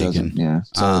not mistaken. Yeah.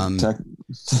 So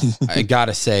I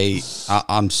gotta say,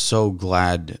 I'm so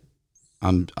glad.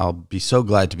 I'll be so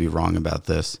glad to be wrong about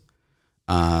this.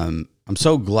 I'm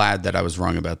so glad that I was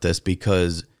wrong about this,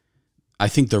 because I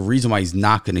think the reason why he's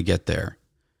not going to get there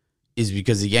is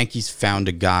because the Yankees found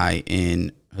a guy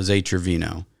in Jose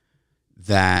Trevino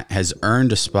that has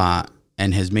earned a spot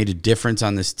and has made a difference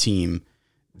on this team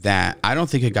that I don't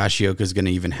think Higashioka is going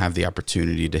to even have the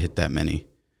opportunity to hit that many.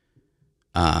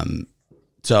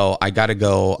 So I gotta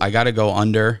go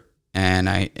under, and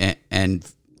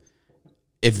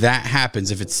if that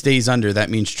happens, if it stays under, that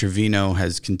means Trevino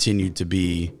has continued to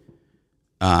be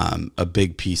a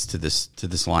big piece to this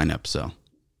lineup. So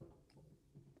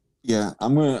yeah,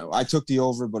 I took the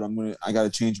over, but I got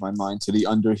to change my mind to the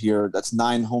under here. That's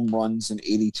 9 home runs in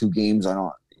 82 games.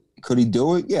 Could he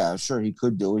do it? Yeah, sure, he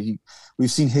could do it. We've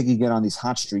seen Higgy get on these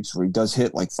hot streaks where he does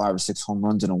hit like 5 or 6 home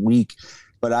runs in a week.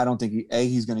 but I don't think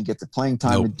he's going to get the playing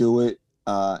time to do it.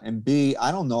 And B,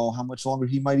 I don't know how much longer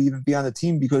he might even be on the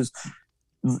team, because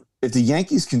if the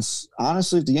Yankees can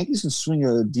swing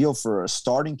a deal for a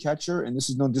starting catcher, and this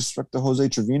is no disrespect to Jose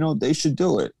Trevino, they should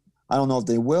do it. I don't know if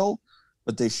they will,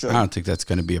 but they should. I don't think that's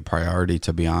going to be a priority,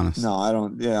 to be honest. No, I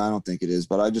don't. Yeah, I don't think it is.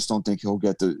 But I just don't think he'll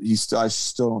get I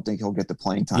still don't think he'll get the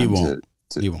playing time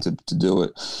to do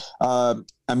it.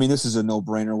 I mean, this is a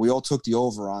no-brainer. We all took the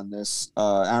over on this.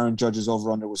 Aaron Judge's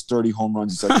over/under was 30 home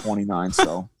runs. It's at 29.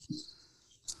 So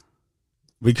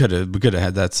we could have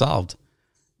had that solved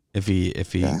if he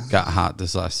got hot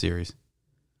this last series.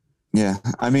 Yeah,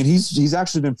 I mean, he's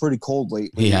actually been pretty cold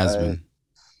lately. He has been.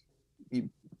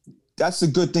 That's the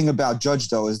good thing about Judge,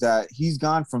 though, is that he's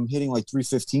gone from hitting like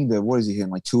 315 to what is he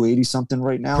hitting, like 280 something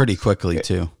right now? Pretty quickly,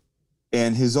 too.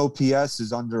 And his OPS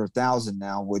is under 1,000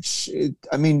 now, which,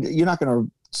 I mean, you're not going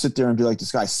to sit there and be like,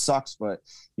 this guy sucks. But,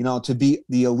 you know, to be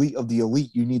the elite of the elite,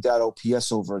 you need that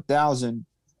OPS over 1,000,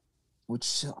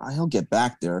 which he'll get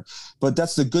back there. But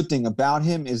that's the good thing about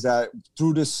him, is that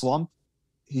through this slump,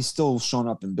 he's still shown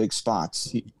up in big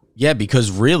spots. Yeah,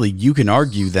 because really, you can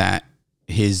argue that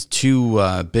his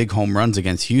two big home runs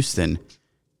against Houston,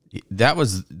 that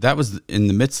was in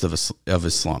the midst of a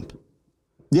slump.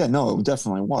 Yeah, no, it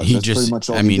definitely was. That's pretty much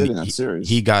all he did in that series.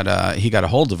 He got a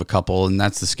hold of a couple, and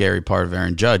that's the scary part of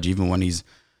Aaron Judge. Even when he's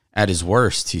at his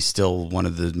worst, he's still one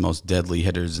of the most deadly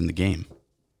hitters in the game.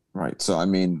 Right. So I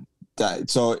mean,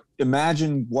 so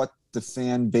imagine what the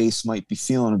fan base might be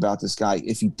feeling about this guy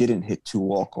if he didn't hit two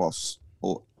walk-offs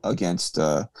against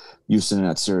Houston in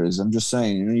that series. I'm just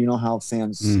saying, you know how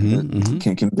fans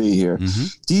can be here.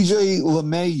 DJ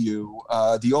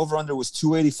LeMahieu, the over-under was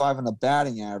 285 on the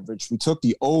batting average. We took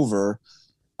the over,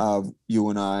 you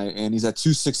and I, and he's at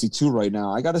 262 right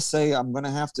now. I got to say, I'm going to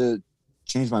have to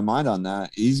change my mind on that.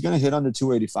 He's going to hit under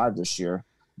 285 this year.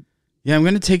 Yeah, I'm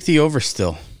going to take the over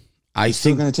still. I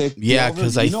think going to take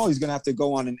because he's going to have to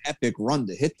go on an epic run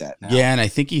to hit that now. Yeah, and I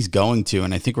think he's going to,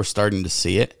 and I think we're starting to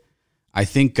see it. I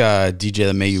think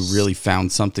DJ LeMahieu really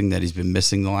found something that he's been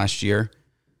missing the last year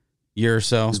or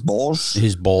so.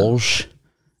 His balls.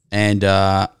 And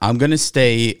I'm gonna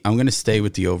stay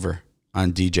with the over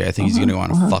on DJ. I think he's gonna go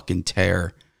on a fucking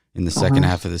tear in the second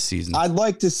half of the season. I'd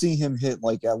like to see him hit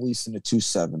like at least in the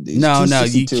 270s. No,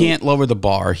 you can't lower the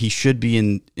bar. He should be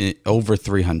in over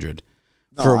 300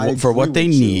 for what they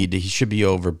need. He should be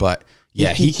over, but.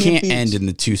 Yeah, he can't end in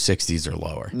the 260s or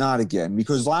lower. Not again,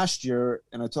 because last year,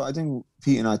 and I think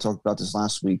Pete and I talked about this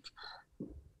last week,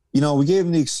 you know, we gave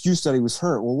him the excuse that he was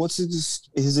hurt. Well, what's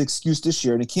his excuse this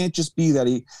year? And it can't just be that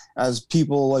he, as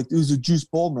people like, he was a juice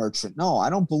ball merchant. No, I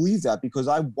don't believe that, because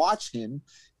I watch him,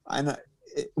 and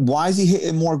why is he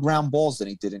hitting more ground balls than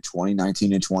he did in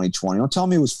 2019 and 2020? Don't tell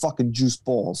me it was fucking juice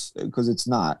balls, because it's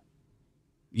not.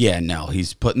 Yeah, no,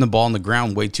 he's putting the ball on the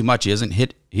ground way too much. He hasn't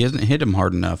hit him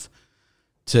hard enough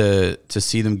to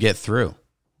see them get through.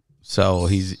 So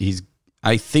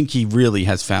I think he really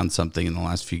has found something in the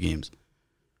last few games.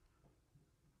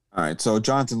 All right, so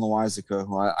Jonathan Loáisiga,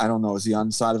 who I don't know, is he on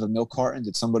the side of a milk carton?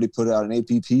 Did somebody put out an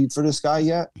APP for this guy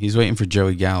yet? He's waiting for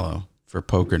Joey Gallo for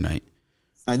poker night.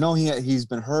 I know he's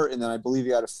been hurt, and then I believe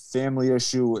he had a family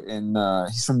issue, and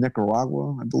he's from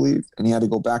Nicaragua, I believe, and he had to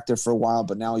go back there for a while,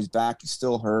 but now he's back. He's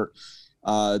still hurt.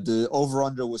 The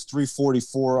over-under was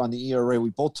 344 on the ERA.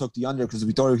 We both took the under because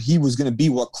we thought he was going to be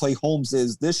what Clay Holmes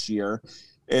is this year,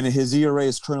 and his ERA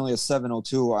is currently a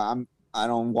 7.02. I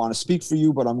don't want to speak for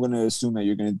you, but I'm going to assume that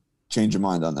you're going to change your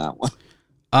mind on that one.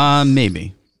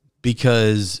 Maybe,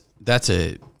 because that's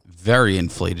a very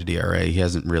inflated ERA. He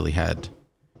hasn't really had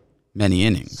many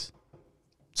innings.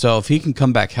 So if he can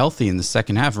come back healthy in the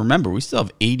second half, remember, we still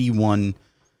have 81.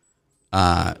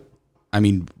 I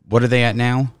mean, what are they at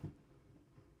now?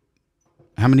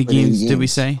 How many games did we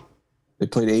say? They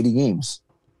played 80 games.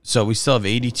 So we still have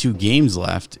 82 games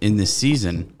left in this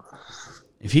season.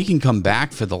 If he can come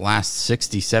back for the last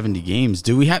 60, 70 games,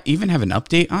 do we even have an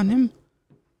update on him?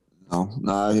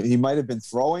 No, he might have been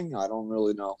throwing. I don't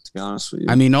really know, to be honest with you.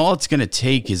 I mean, all it's going to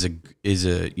take is a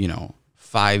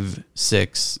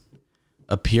 5-6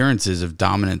 appearances of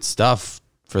dominant stuff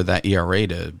for that ERA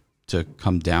to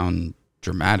come down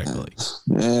dramatically.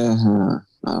 Yeah,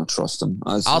 I don't trust him.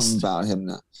 I'll about him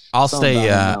now. I'll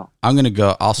stay. I'm gonna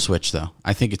go. I'll switch though.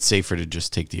 I think it's safer to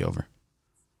just take the over.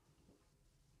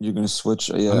 You're gonna switch.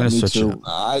 Yeah, I'm gonna switch too.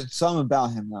 Something about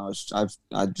him now.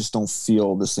 I just don't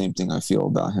feel the same thing I feel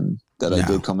about him that I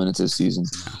did coming into the season.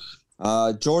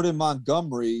 Jordan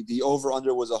Montgomery, the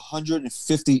over/under was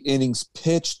 150 innings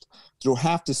pitched. Through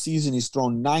half the season, he's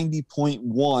thrown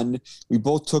 90.1. We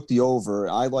both took the over.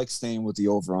 I like staying with the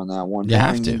over on that one. You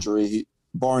have to. Injury,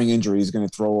 barring injury, he's going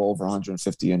to throw over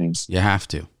 150 innings. You have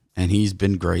to. And he's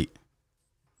been great.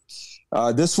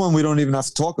 This one we don't even have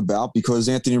to talk about because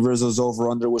Anthony Rizzo's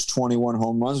over-under was 21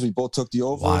 home runs. We both took the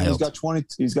over. Wild.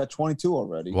 He's got 22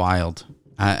 already. Wild.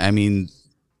 I mean,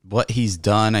 what he's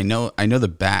done, I know the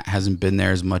bat hasn't been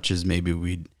there as much as maybe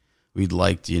we'd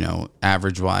liked,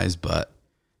 average-wise, but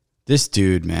this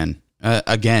dude, man,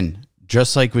 again,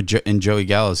 just like in Joey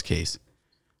Gallo's case,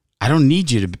 I don't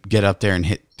need you to get up there and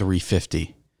hit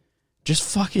 350. Just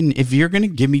fucking, if you're going to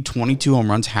give me 22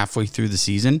 home runs halfway through the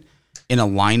season in a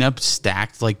lineup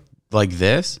stacked like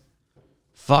this,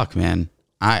 fuck, man.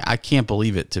 I can't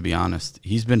believe it, to be honest.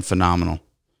 He's been phenomenal.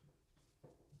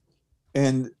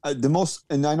 And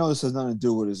and I know this has nothing to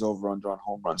do with his over-under on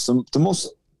home runs.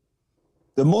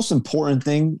 The most important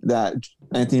thing that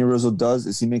Anthony Rizzo does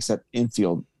is he makes that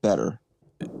infield better.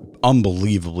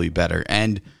 Unbelievably better.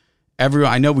 And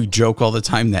I know we joke all the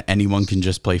time that anyone can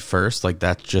just play first. Like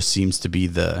that just seems to be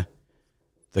the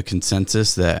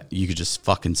consensus that you could just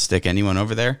fucking stick anyone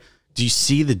over there. Do you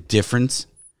see the difference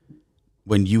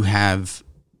when you have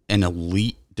an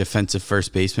elite defensive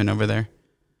first baseman over there?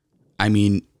 I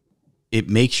mean, it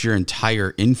makes your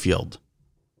entire infield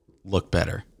look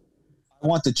better. I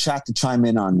want the chat to chime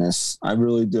in on this. I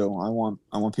really do. I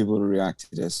want people to react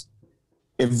to this.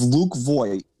 If Luke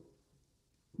Voit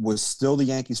was still the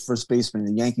Yankees' first baseman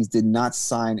and the Yankees did not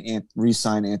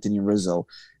re-sign Anthony Rizzo,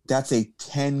 that's a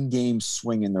 10-game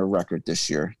swing in their record this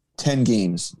year. 10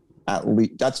 games at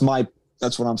least. That's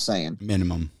what I'm saying.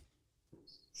 Minimum.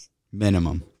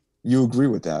 You agree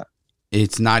with that?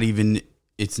 It's not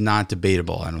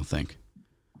debatable, I don't think.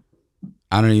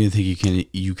 I don't even think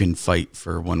you can fight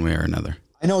for one way or another.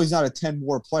 I know he's not a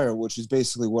 10-WAR player, which is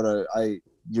basically what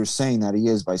you're saying that he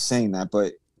is by saying that.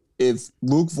 But if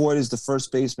Luke Voit is the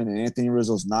first baseman and Anthony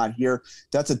Rizzo's not here,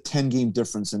 that's a 10-game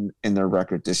difference in their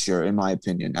record this year, in my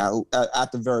opinion,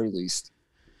 at the very least.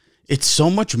 It's so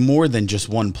much more than just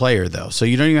one player, though. So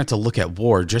you don't even have to look at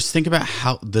WAR. Just think about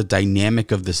how the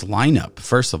dynamic of this lineup,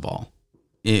 first of all,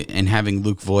 and having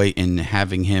Luke Voit and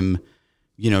having him,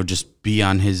 just be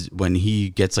on when he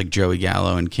gets like Joey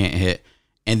Gallo and can't hit.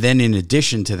 And then in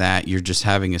addition to that, you're just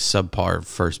having a subpar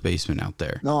first baseman out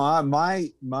there. No,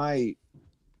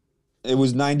 it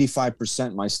was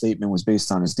 95%. My statement was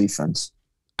based on his defense.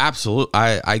 Absolutely.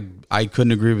 I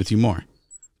couldn't agree with you more,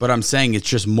 but I'm saying it's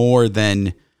just more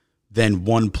than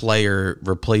one player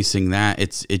replacing that.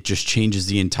 It just changes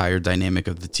the entire dynamic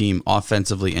of the team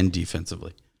offensively and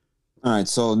defensively. All right,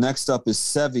 so next up is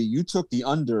Sevy. You took the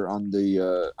under on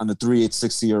the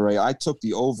 3.86 ERA. I took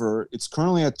the over. It's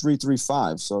currently at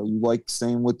 3.35. So you like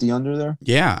staying with the under there?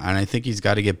 Yeah, and I think he's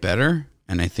got to get better,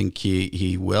 and I think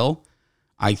he will.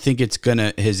 I think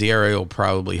his ERA will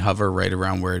probably hover right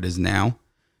around where it is now,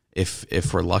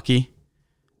 if we're lucky.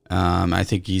 I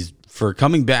think he's for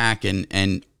coming back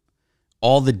and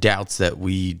all the doubts that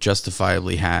we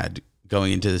justifiably had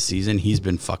going into the season. He's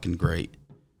been fucking great.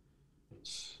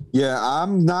 Yeah,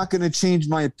 I'm not going to change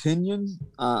my opinion.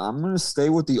 I'm going to stay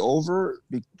with the over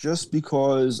just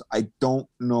because I don't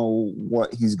know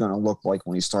what he's going to look like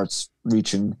when he starts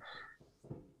reaching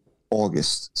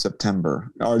August,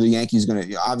 September. Are the Yankees going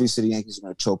to – obviously the Yankees are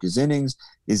going to choke his innings.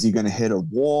 Is he going to hit a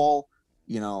wall?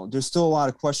 There's still a lot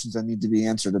of questions that need to be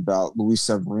answered about Luis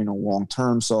Severino long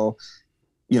term. So,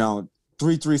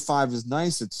 3.35 is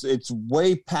nice. It's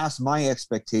way past my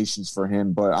expectations for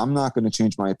him, but I'm not going to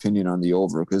change my opinion on the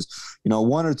over because,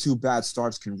 one or two bad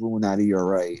starts can ruin that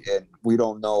ERA, and we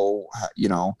don't know,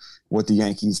 what the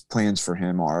Yankees' plans for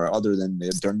him are other than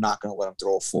they're not going to let him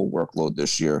throw a full workload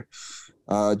this year.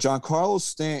 Giancarlo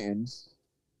Stanton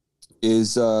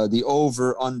is the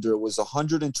over-under was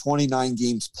 129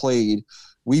 games played.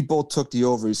 We both took the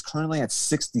over. He's currently at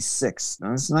 66.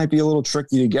 Now, this might be a little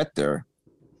tricky to get there.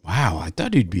 Wow, I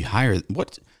thought he'd be higher.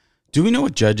 What do we know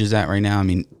what Judge is at right now? I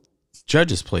mean,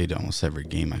 Judge has played almost every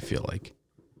game, I feel like.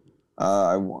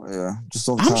 Just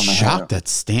over I'm shocked that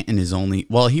Stanton is only.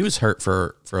 Well, he was hurt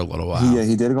for a little while. Yeah,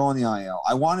 he did go on the IL.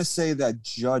 I want to say that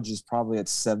Judge is probably at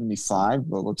 75,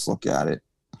 but let's look at it.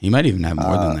 He might even have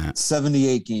more than that.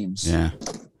 78 games. Yeah,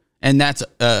 and that's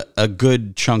a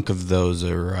good chunk of those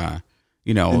are,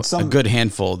 a good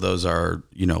handful of those are,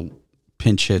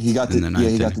 pinch hits. He got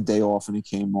the day off and he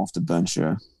came off the bench.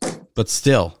 Yeah, but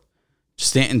still,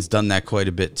 Stanton's done that quite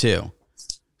a bit too.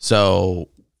 So,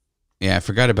 yeah, I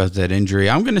forgot about that injury.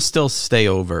 I'm going to still stay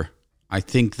over. I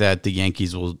think that the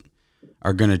Yankees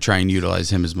are going to try and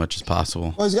utilize him as much as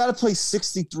possible. Well, he's got to play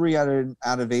 63 out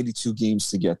of 82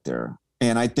 games to get there.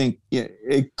 And I think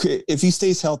if he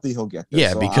stays healthy, he'll get there.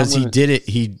 Yeah, so because he did it.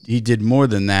 He did more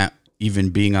than that, even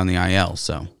being on the IL.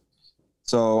 So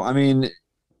I mean,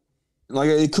 like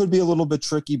it could be a little bit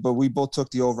tricky, but we both took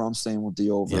the over. I'm staying with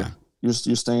the over. Yeah. You're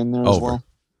staying there Over. as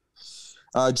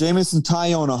well? Jamison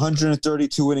Tyone,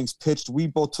 132 innings pitched. We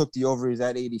both took the over. He's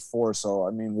at 84. So,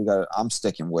 I mean, I'm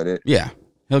sticking with it. Yeah,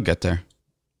 he'll get there.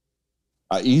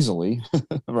 Easily,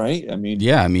 right? I mean,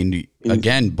 yeah, I mean,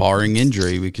 again, barring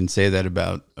injury, we can say that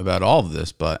about all of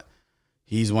this, but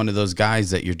he's one of those guys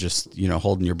that you're just,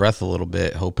 holding your breath a little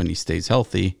bit, hoping he stays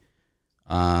healthy,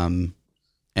 and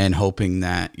hoping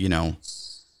that,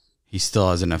 he still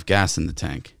has enough gas in the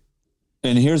tank.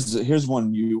 And here's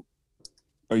one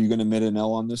are you going to admit an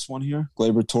L on this one here?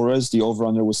 Gleyber Torres, the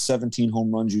over-under was 17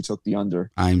 home runs. You took the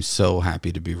under. I'm so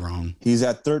happy to be wrong. He's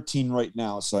at 13 right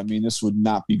now. So, I mean, this would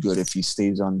not be good if he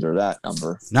stays under that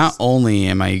number. Not only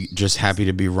am I just happy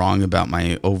to be wrong about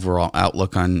my overall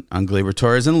outlook on Gleyber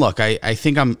Torres, and look, I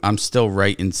think I'm still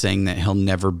right in saying that he'll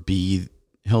never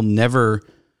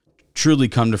truly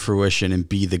come to fruition and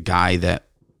be the guy that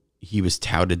he was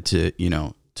touted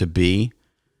to be.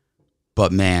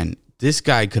 But, man, this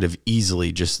guy could have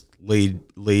easily just laid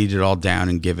it all down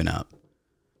and given up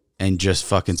and just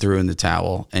fucking threw in the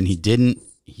towel. And he didn't.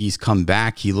 He's come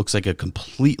back. He looks like a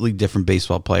completely different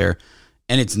baseball player.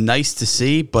 And it's nice to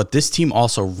see, but this team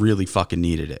also really fucking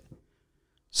needed it.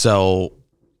 So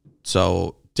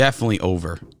definitely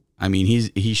over. I mean,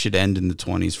 he should end in the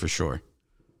 20s for sure.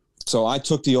 So I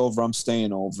took the over. I'm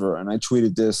staying over. And I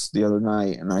tweeted this the other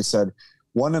night, and I said,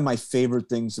 one of my favorite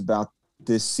things about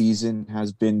this season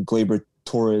has been Gleyber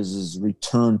Torres'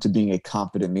 return to being a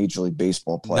competent Major League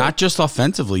Baseball player. Not just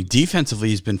offensively, defensively,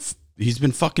 he's been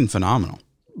fucking phenomenal.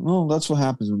 Well, that's what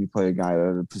happens when you play a guy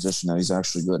at a position that he's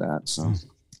actually good at. So,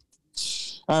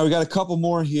 all right, we got a couple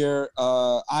more here.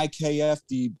 IKF,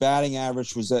 the batting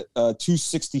average was at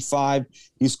 265.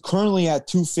 He's currently at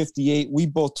 258. We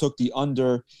both took the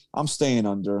under. I'm staying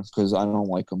under because I don't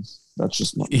like him. That's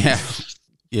just my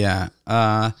yeah.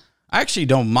 I actually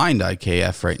don't mind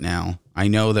IKF right now. I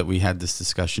know that we had this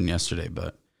discussion yesterday,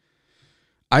 but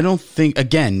I don't think,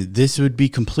 again, this would be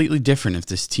completely different if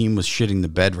this team was shitting the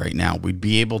bed right now. We'd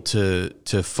be able to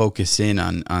focus in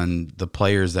on the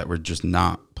players that were just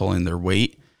not pulling their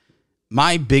weight.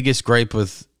 My biggest gripe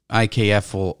with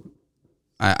IKF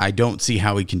I don't see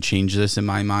how he can change this in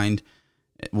my mind,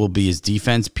 will be his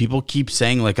defense. People keep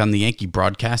saying, like on the Yankee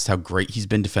broadcast, how great he's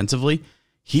been defensively.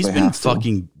 He's been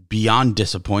fucking beyond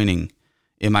disappointing,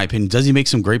 in my opinion. Does he make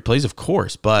some great plays? Of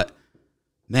course. But,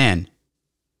 man,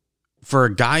 for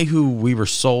a guy who we were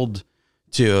sold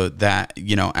to that,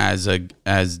 as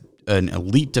an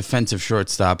elite defensive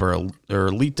shortstop or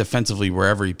elite defensively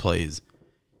wherever he plays,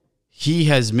 he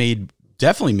has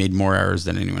definitely made more errors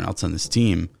than anyone else on this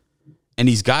team. And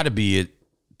he's got to be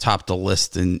top the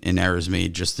list in errors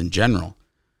made just in general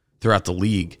throughout the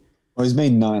league. Well, he's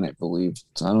made 9, I believe.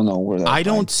 So I don't know where that. I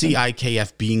don't see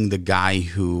IKF being the guy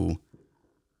who.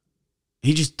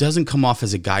 He just doesn't come off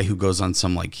as a guy who goes on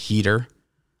some like heater.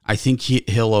 I think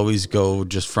he'll always go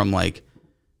just from like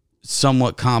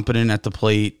somewhat competent at the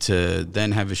plate to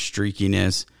then have a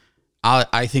streakiness.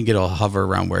 I think it'll hover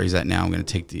around where he's at now. I'm going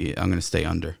to stay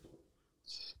under.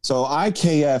 So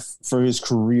IKF for his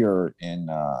career in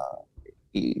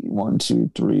 1,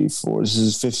 2, 3, 4. This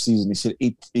is his 5th season.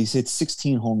 He's hit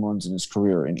 16 home runs in his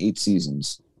career in 8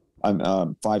 seasons.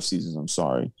 5 seasons. I'm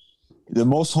sorry. The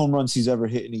most home runs he's ever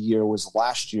hit in a year was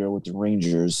last year with the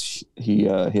Rangers. He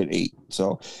hit 8.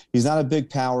 So he's not a big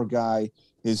power guy.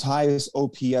 His highest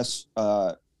OPS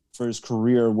for his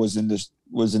career was in the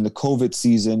COVID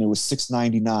season. It was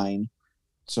 699.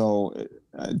 So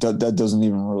that doesn't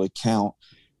even really count.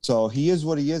 So he is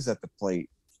what he is at the plate.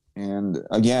 And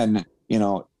again,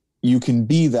 you can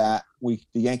be that. The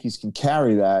Yankees can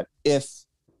carry that if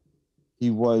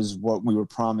he was what we were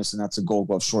promised, and that's a Gold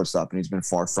Glove shortstop, and he's been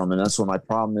far from it. That's what my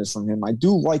problem is from him. I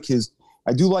do like his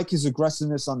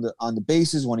aggressiveness on the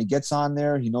bases when he gets on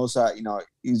there. He knows how,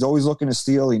 he's always looking to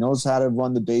steal. He knows how to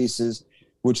run the bases,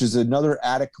 which is another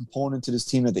added component to this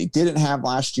team that they didn't have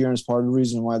last year, and it's part of the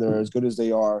reason why they're as good as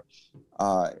they are.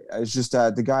 It's just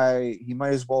that the guy, he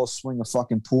might as well swing a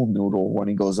fucking pool noodle when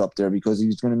he goes up there, because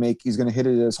he's going to hit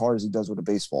it as hard as he does with a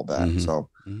baseball bat. Mm-hmm. So,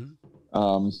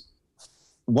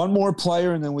 one more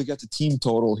player, and then we got the team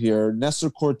total here. Nestor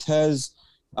Cortez,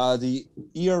 the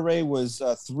ERA was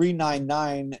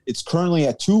 3.99. It's currently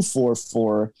at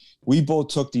 2.44. We both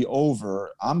took the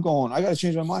over. I got to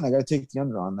change my mind. I got to take the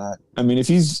under on that. I mean, if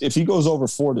he goes over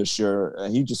 4 this year,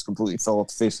 he just completely fell off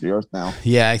the face of the earth now.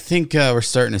 Yeah, I think we're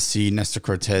starting to see Nestor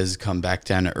Cortez come back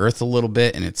down to earth a little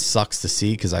bit, and it sucks to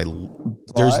see because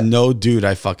there's no dude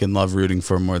I fucking love rooting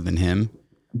for more than him.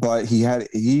 But he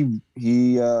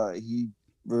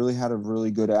really had a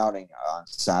really good outing on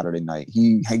Saturday night.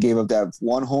 He gave up that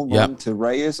one home run to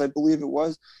Reyes, I believe it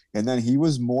was, and then he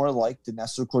was more like the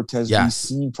Nestor Cortez we've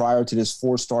seen prior to this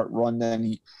 4-start run than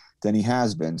he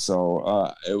has been.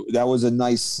 So that was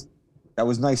nice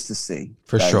to see.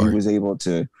 For sure, he was able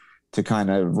to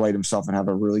kind of right himself and have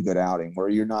a really good outing.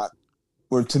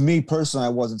 Where to me personally, I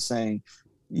wasn't saying,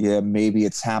 yeah, maybe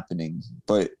it's happening,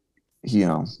 but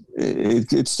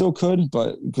it still could.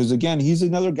 But because again, he's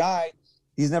another guy.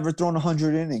 He's never thrown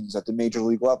 100 innings at the major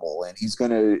league level, and he's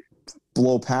going to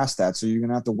blow past that. So you're going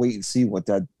to have to wait and see what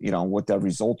that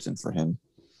results in for him.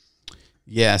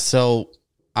 Yeah. So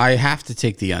I have to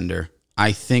take the under.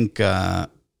 I think, I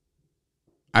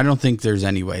don't think there's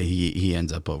any way he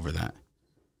ends up over that.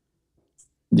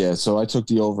 Yeah. So I took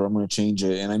the over. I'm going to change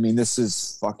it. And I mean, this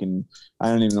is fucking, I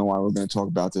don't even know why we're going to talk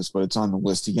about this, but it's on the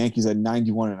list. The Yankees had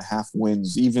 91.5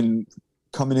 wins, even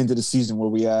coming into the season where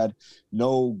we had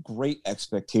no great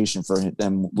expectation for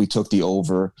them. We took the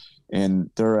over, and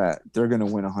they're going to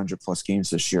win 100+ games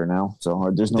this year now. So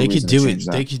there's no reason to change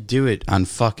that. They could do it on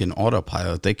fucking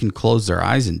autopilot. They can close their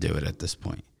eyes and do it at this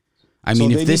point. I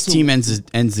mean, if this team ends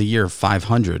the year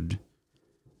 500,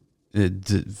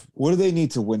 what do they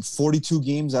need to win? 42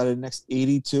 games out of the next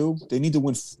 82? They need to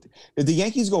win. If the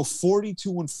Yankees go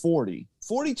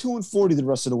 42-40 the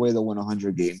rest of the way, they'll win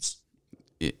 100 games.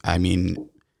 I mean,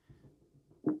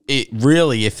 it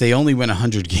really, if they only win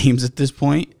 100 games at this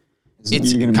point,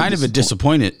 it's kind of a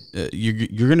disappointed.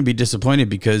 You're going to be disappointed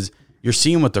because you're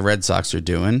seeing what the Red Sox are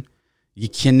doing. You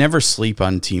can never sleep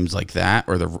on teams like that,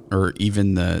 or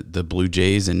even the Blue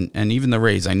Jays and even the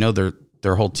Rays. I know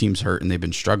their whole team's hurt and they've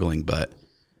been struggling, but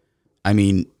I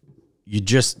mean,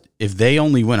 if they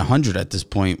only win 100 at this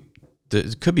point,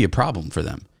 it could be a problem for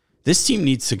them. This team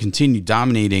needs to continue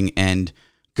dominating and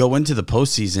go into the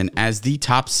postseason as the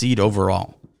top seed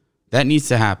overall. That needs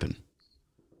to happen.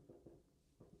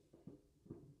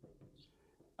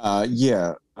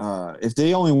 If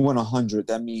they only win 100,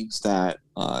 that means that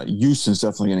Houston's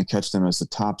definitely going to catch them as the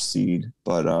top seed.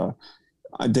 But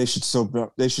they should still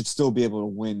be able to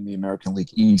win the American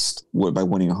League East by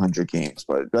winning 100 games.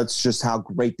 But that's just how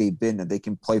great they've been, that they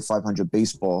can play 500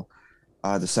 baseball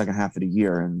the second half of the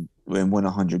year and win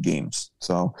 100 games.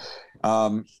 So.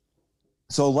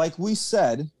 So like we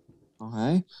said,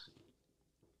 okay,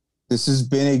 this has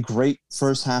been a great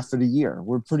first half of the year.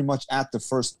 We're pretty much at the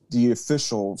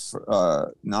official, it's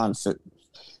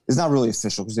not really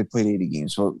official because they played 80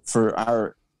 games. So for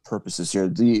our purposes here,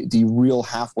 the real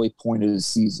halfway point of the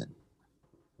season.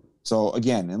 So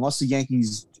again, unless the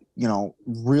Yankees,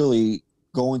 really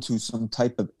go into some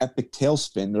type of epic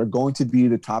tailspin, they're going to be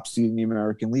the top seed in the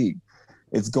American League.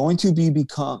 It's going to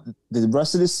become the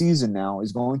rest of the season now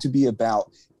is going to be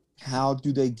about how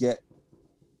do they get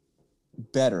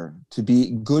better to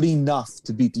be good enough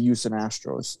to beat the Houston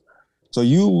Astros. So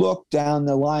you look down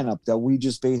the lineup that we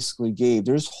just basically gave.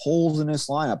 There's holes in this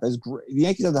lineup. The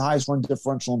Yankees have the highest run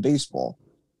differential in baseball.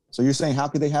 So you're saying how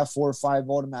could they have 4 or 5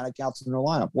 automatic outs in their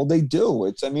lineup? Well, they do.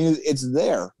 It's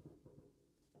there.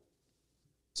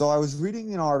 So I was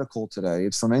reading an article today.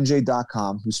 It's from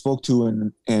NJ.com, who spoke to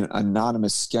an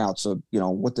anonymous scout. So,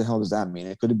 what the hell does that mean?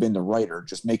 It could have been the writer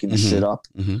just making this shit up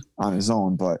on his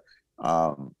own. But,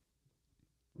 and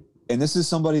this is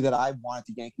somebody that I wanted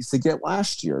the Yankees to get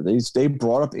last year. They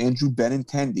brought up Andrew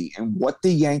Benintendi and what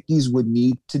the Yankees would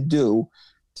need to do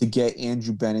to get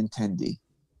Andrew Benintendi.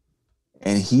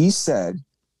 And he said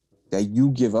that you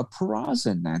give up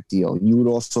Peraza in that deal. You would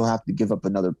also have to give up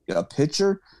a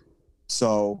pitcher.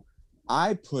 So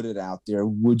I put it out there.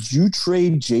 Would you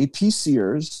trade J.P.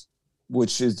 Sears,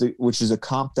 which is a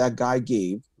comp that guy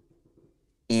gave,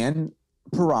 and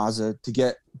Peraza to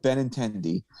get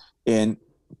Benintendi? And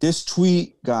this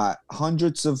tweet got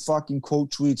hundreds of fucking quote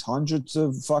tweets, hundreds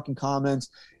of fucking comments,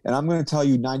 and I'm going to tell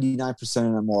you 99%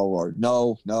 of them all were,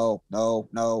 no,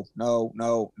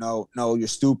 you're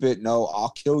stupid, no,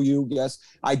 I'll kill you, yes.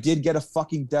 I did get a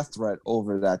fucking death threat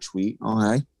over that tweet,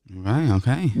 okay? Right,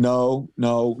 okay. No,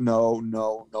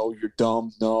 you're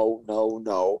dumb.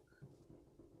 No.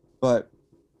 But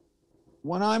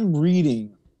when I'm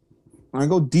reading, when I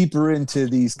go deeper into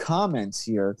these comments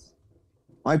here,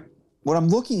 what I'm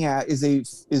looking at is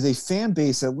a fan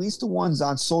base, at least the ones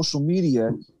on social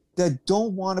media, that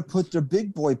don't want to put their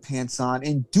big boy pants on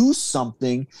and do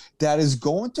something that is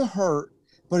going to hurt,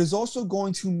 but is also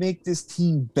going to make this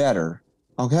team better,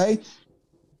 okay?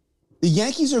 The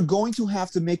Yankees are going to have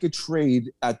to make a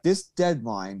trade at this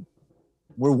deadline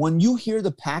where when you hear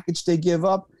the package they give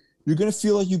up, you're going to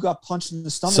feel like you got punched in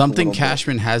the stomach. Something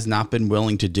Cashman has not been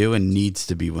willing to do and needs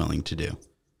to be willing to do.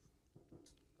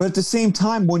 But at the same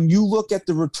time, when you look at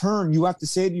the return, you have to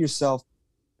say to yourself,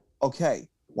 okay,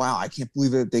 wow, I can't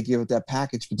believe that they gave it that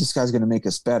package, but this guy's going to make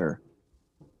us better.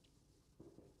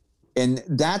 And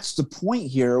that's the point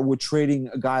here with trading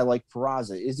a guy like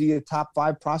Peraza. Is he a top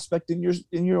 5 prospect in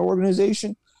your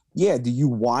organization? Yeah. Do you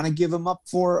want to give him up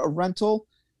for a rental?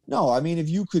 No. I mean, if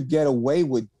you could get away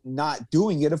with not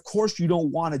doing it, of course you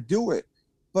don't want to do it.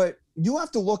 But you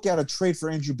have to look at a trade for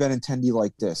Andrew Benintendi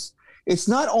like this. It's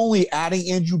not only adding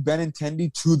Andrew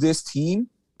Benintendi to this team,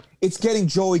 it's getting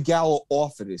Joey Gallo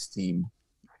off of this team.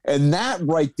 And that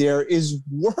right there is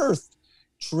worth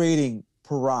trading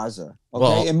Peraza. Okay,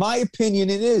 well, in my opinion,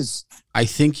 it is. I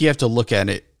think you have to look at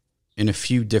it in a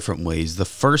few different ways. The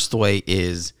first way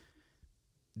is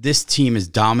this team is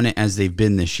dominant as they've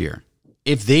been this year.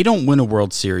 If they don't win a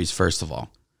World Series, first of all,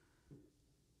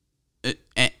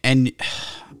 and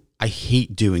I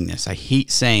hate doing this. I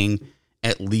hate saying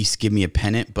at least give me a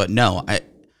pennant, but no,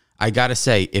 I got to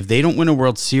say, if they don't win a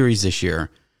World Series this year,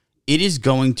 it is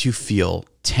going to feel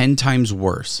 10 times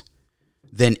worse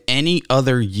than any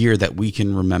other year that we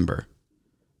can remember.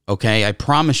 Okay, I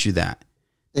promise you that.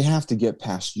 They have to get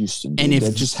past Houston. And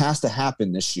that just has to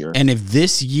happen this year. And if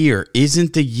this year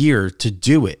isn't the year to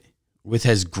do it, with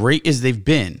as great as they've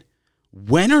been,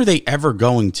 when are they ever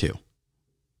going to?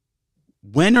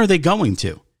 When are they going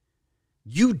to?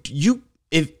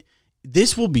 If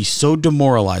this will be so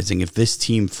demoralizing if this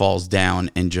team falls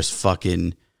down and just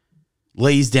fucking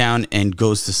lays down and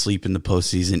goes to sleep in the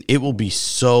postseason. It will be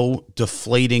so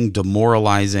deflating,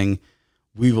 demoralizing.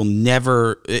 We will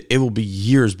never, it will be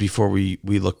years before we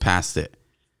look past it.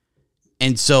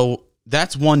 And so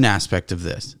that's one aspect of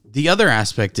this. The other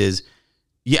aspect is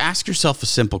you ask yourself a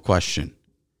simple question.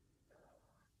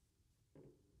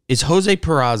 Is Jose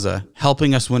Peraza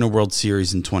helping us win a World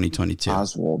Series in 2022?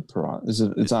 Oswald Peraza. Is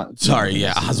it? It's not. Sorry,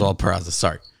 yeah, Oswald Peraza.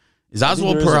 Sorry, is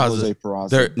Oswald Peraza?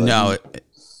 There, no,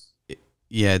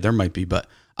 yeah, there might be, but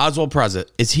Oswald Peraza,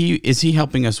 is he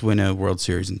helping us win a World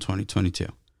Series in 2022?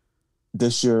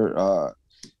 This year,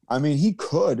 I mean, he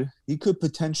could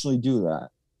potentially do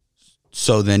that.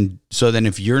 So then,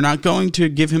 if you're not going to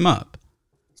give him up,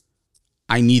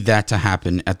 I need that to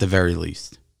happen at the very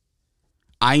least.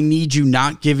 I need you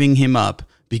not giving him up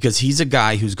because he's a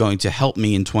guy who's going to help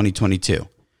me in 2022.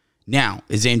 Now,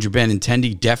 is Andrew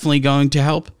Benintendi definitely going to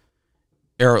help?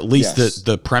 Or at least yes.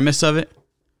 the premise of it?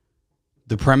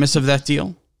 The premise of that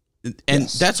deal? And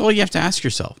yes. That's all you have to ask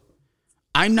yourself.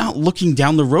 I'm not looking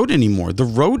down the road anymore. The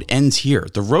road ends here.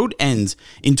 The road ends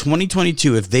in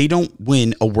 2022 if they don't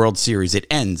win a World Series. It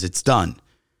ends. It's done.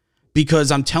 Because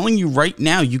I'm telling you right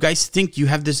now, you guys think you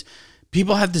have this...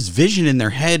 People have this vision in their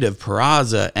head of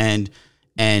Peraza and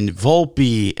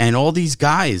Volpe and all these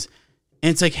guys.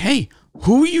 And it's like, hey,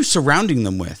 who are you surrounding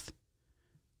them with?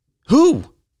 Who?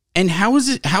 And how is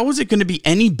it going to be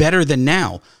any better than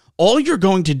now? All you're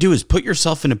going to do is put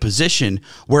yourself in a position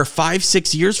where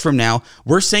 5-6 years from now,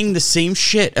 we're saying the same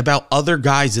shit about other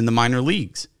guys in the minor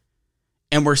leagues.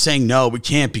 And we're saying, no, we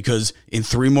can't because in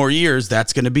 3 more years,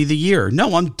 that's going to be the year.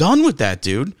 No, I'm done with that,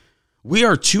 dude. We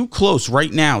are too close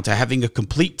right now to having a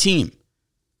complete team.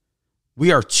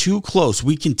 We are too close.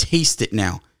 We can taste it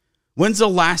now. When's the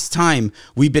last time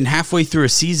we've been halfway through a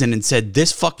season and said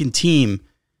this fucking team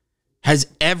has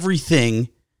everything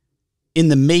in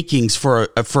the makings for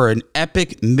an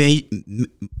epic,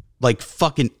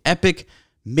 fucking epic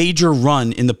major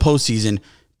run in the postseason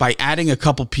by adding a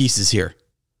couple pieces here?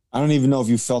 I don't even know if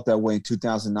you felt that way in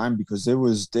 2009 because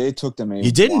they took them a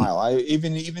while.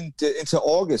 Even into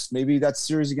August, maybe that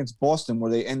series against Boston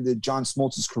where they ended John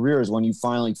Smoltz's career is when you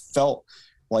finally felt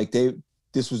like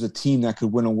this was a team that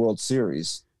could win a World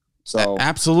Series. So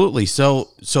absolutely. So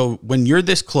when you're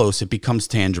this close, it becomes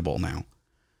tangible now.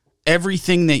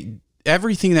 Everything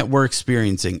that we're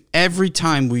experiencing, every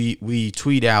time we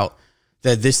tweet out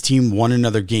that this team won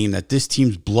another game, that this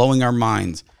team's blowing our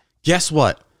minds, guess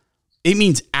what? It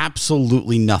means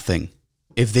absolutely nothing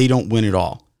if they don't win it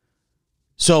all.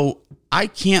 So I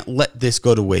can't let this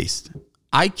go to waste.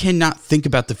 I cannot think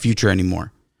about the future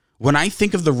anymore. When I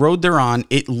think of the road they're on,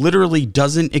 it literally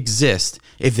doesn't exist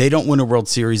if they don't win a World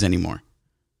Series anymore.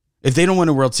 If they don't win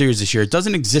a World Series this year, it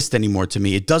doesn't exist anymore to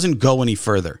me. It doesn't go any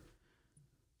further.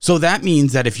 So that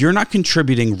means that if you're not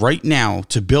contributing right now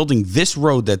to building this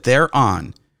road that they're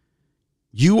on,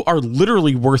 you are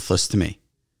literally worthless to me.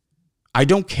 I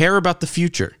don't care about the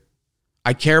future.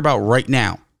 I care about right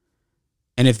now.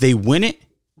 And if they win it,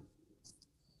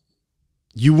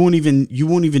 you won't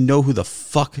even know who the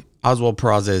fuck Oswald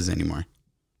Peraza is anymore.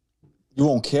 You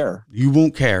won't care. You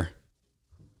won't care.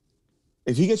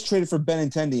 If he gets traded for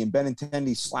Benintendi and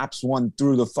Benintendi slaps one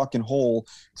through the fucking hole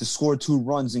to score 2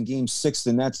 runs in Game 6,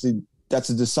 then that's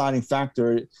a deciding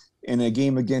factor in a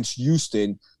game against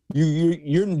Houston.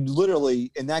 You're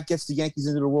literally, and that gets the Yankees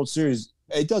into the World Series.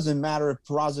 It doesn't matter if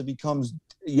Peraza becomes,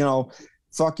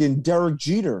 fucking Derek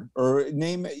Jeter or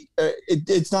name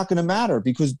it's not going to matter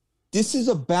because this is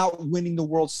about winning the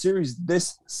World Series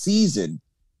this season.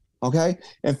 Okay.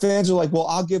 And fans are like, well,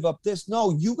 I'll give up this.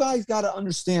 No, you guys got to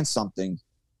understand something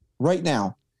right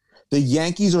now. The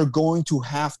Yankees are going to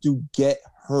have to get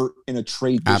hurt in a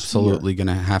trade this Absolutely year.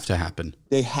 going to have to happen.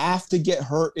 They have to get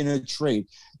hurt in a trade.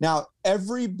 Now,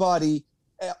 everybody,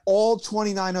 all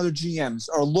 29 other GMs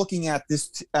are looking at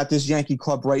this Yankee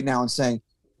club right now and saying,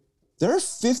 they're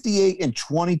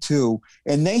 58-22,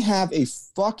 and they have a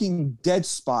fucking dead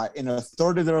spot in a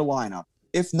third of their lineup,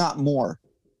 if not more.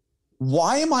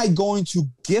 Why am I going to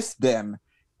gift them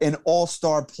an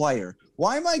all-star player?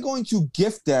 Why am I going to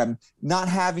gift them not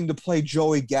having to play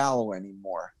Joey Gallo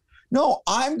anymore? No,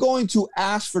 I'm going to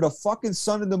ask for the fucking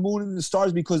sun and the moon and the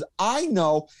stars because I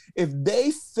know if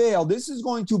they fail, this is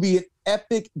going to be an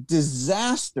epic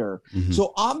disaster. Mm-hmm.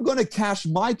 So I'm going to cash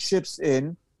my chips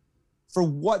in for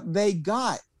what they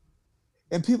got.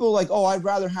 And people are like, oh, I'd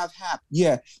rather have Happ.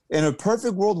 Yeah, in a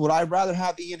perfect world, would I rather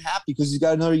have Ian Happ because he's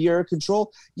got another year of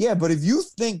control? Yeah, but if you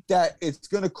think that it's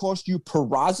going to cost you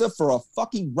Peraza for a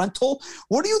fucking rental,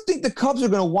 what do you think the Cubs are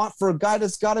going to want for a guy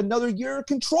that's got another year of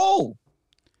control?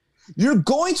 You're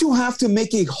going to have to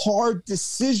make a hard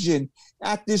decision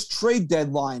at this trade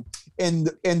deadline. And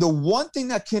the one thing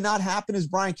that cannot happen is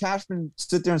Brian Cashman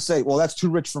sit there and say, well, that's too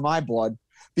rich for my blood.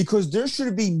 Because there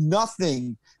should be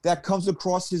nothing that comes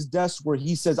across his desk where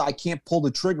he says, I can't pull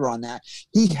the trigger on that.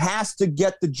 He has to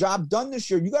get the job done this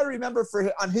year. You got to remember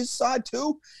on his side,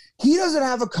 too, he doesn't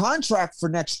have a contract for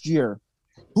next year.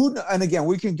 And again,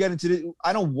 we can get into it.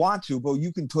 I don't want to, but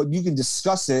you can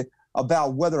discuss it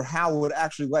about whether Howard would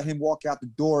actually let him walk out the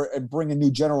door and bring a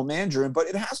new general manager in. But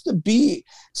it has to be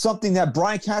something that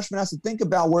Brian Cashman has to think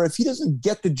about where if he doesn't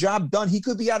get the job done, he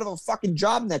could be out of a fucking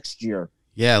job next year.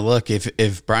 Yeah, look,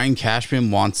 if Brian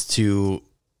Cashman wants to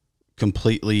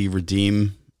completely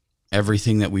redeem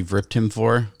everything that we've ripped him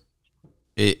for,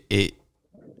 it's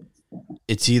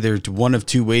either one of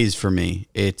two ways for me.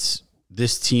 It's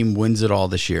this team wins it all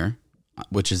this year,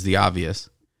 which is the obvious,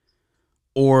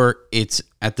 or it's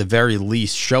at the very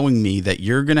least showing me that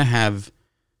you're going to have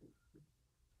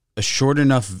a short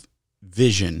enough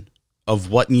vision of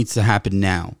what needs to happen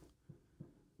now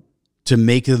to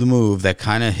make the move that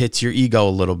kind of hits your ego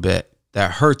a little bit,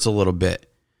 that hurts a little bit,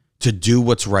 to do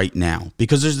what's right now.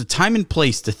 Because there's a time and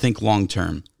place to think long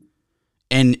term.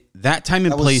 And that time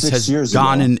and place has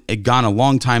gone a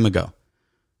long time ago.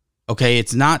 Okay,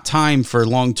 it's not time for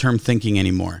long-term thinking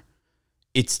anymore.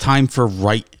 It's time for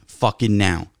right fucking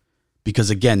now.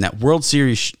 Because again, that World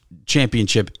Series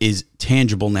championship is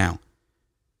tangible now.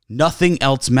 Nothing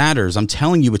else matters. I'm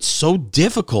telling you, it's so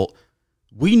difficult.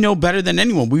 We know better than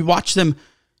anyone. We watch them.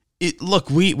 Look,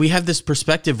 we have this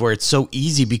perspective where it's so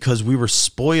easy because we were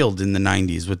spoiled in the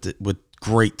 90s with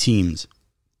great teams.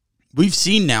 We've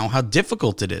seen now how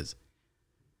difficult it is.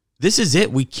 This is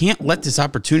it. We can't let this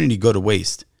opportunity go to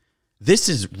waste. This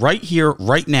is right here,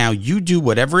 right now. You do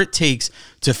whatever it takes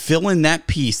to fill in that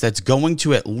piece that's going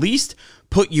to at least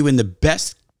put you in the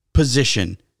best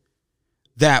position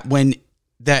that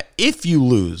if you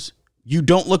lose, you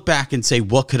don't look back and say,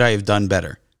 what could I have done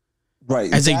better?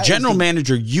 Right. As a general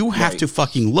manager, you have to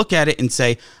fucking look at it and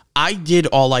say, I did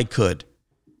all I could.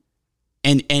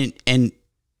 And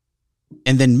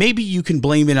then maybe you can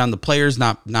blame it on the players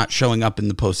not showing up in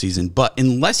the postseason. But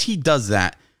unless he does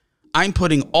that, I'm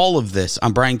putting all of this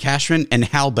on Brian Cashman and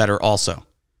Hal Better also.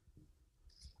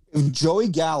 If Joey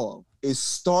Gallo is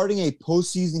starting a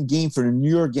postseason game for the New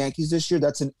York Yankees this year,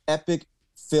 that's an epic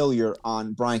failure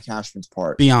on Brian Cashman's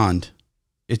part.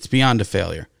 It's beyond a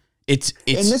failure. It's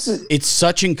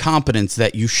such incompetence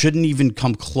that you shouldn't even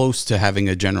come close to having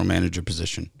a general manager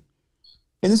position.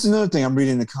 And this is another thing I'm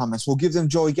reading in the comments. We'll give them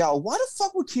Joey Gallo. Why the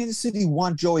fuck would Kansas City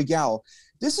want Joey Gallo?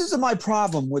 This is my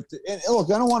problem with and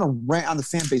look, I don't want to rant on the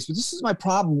fan base, but this is my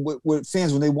problem with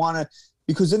fans when they want to,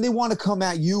 because then they want to come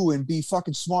at you and be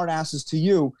fucking smart asses to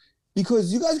you,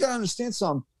 because you guys got to understand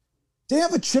something. They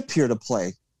have a chip here to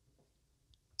play.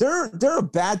 They're a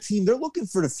bad team. They're looking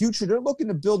for the future. They're looking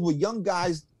to build with young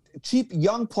guys, cheap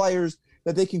young players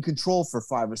that they can control for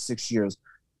 5 or 6 years.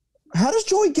 How does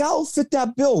Joey Gallo fit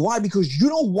that bill? Why? Because you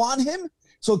don't want him?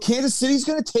 So Kansas City's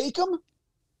going to take him?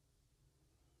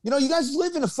 You know, you guys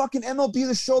live in a fucking MLB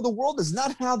The Show of the world. That's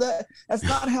not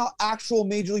how actual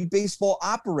Major League Baseball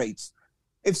operates.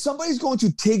 If somebody's going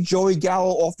to take Joey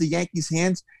Gallo off the Yankees'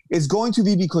 hands, it's going to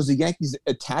be because the Yankees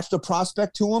attached a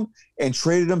prospect to him and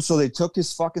traded him, so they took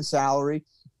his fucking salary,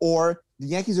 or the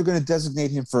Yankees are going to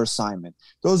designate him for assignment.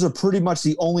 Those are pretty much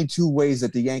the only two ways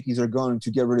that the Yankees are going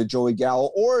to get rid of Joey Gallo,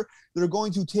 or they're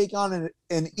going to take on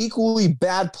an equally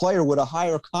bad player with a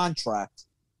higher contract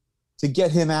to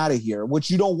get him out of here,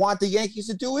 which you don't want the Yankees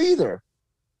to do either.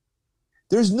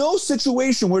 There's no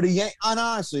situation where and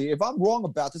honestly, if I'm wrong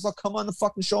about this, I'll come on the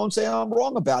fucking show and say I'm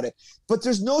wrong about it. But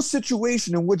there's no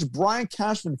situation in which Brian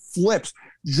Cashman flips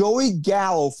Joey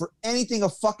Gallo for anything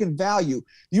of fucking value.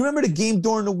 Do you remember the game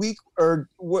during the week, or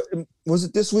what, was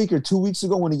it this week or 2 weeks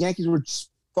ago, when the Yankees were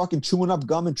fucking chewing up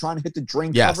gum and trying to hit the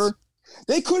drain cover?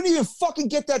 They couldn't even fucking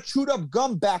get that chewed up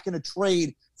gum back in a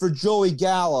trade for Joey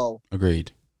Gallo.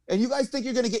 Agreed. And you guys think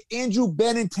you're going to get Andrew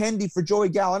Benintendi for Joey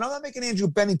Gallo. And I'm not making Andrew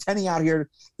Benintendi out here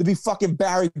to be fucking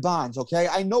Barry Bonds, okay?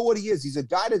 I know what he is. He's a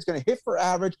guy that's going to hit for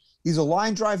average. He's a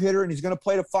line drive hitter, and he's going to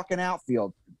play the fucking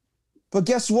outfield. But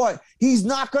guess what? He's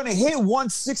not going to hit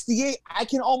 168. I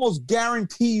can almost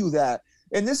guarantee you that.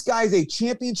 And this guy's a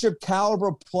championship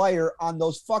caliber player on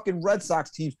those fucking Red Sox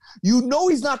teams. You know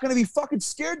he's not going to be fucking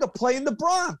scared to play in the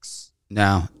Bronx.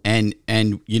 No, and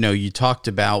you know, you talked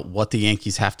about what the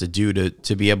Yankees have to do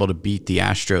to be able to beat the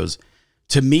Astros.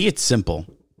 To me, it's simple.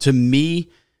 To me,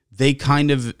 they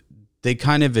kind of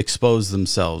exposed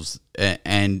themselves,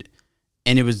 and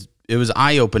it was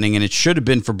eye-opening, and it should have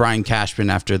been for Brian Cashman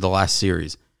after the last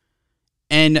series.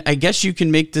 And I guess you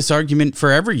can make this argument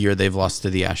for every year they've lost to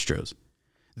the Astros.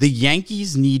 The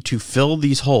Yankees need to fill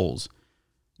these holes,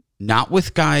 not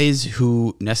with guys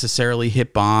who necessarily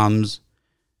hit bombs,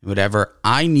 whatever.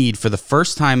 I need, for the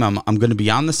first time, I'm going to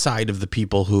be on the side of the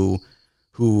people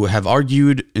who have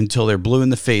argued until they're blue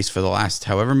in the face for the last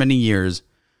however many years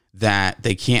that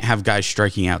they can't have guys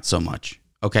striking out so much.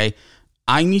 Okay,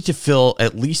 I need to fill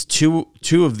at least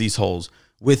two of these holes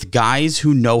with guys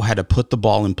who know how to put the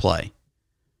ball in play.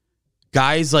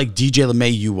 Guys like DJ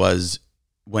LeMahieu was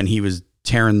when he was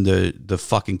tearing the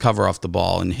fucking cover off the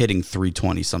ball and hitting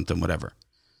 320 something, whatever.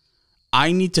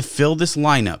 I need to fill this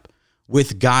lineup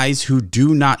with guys who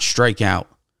do not strike out.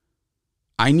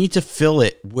 I need to fill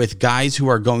it with guys who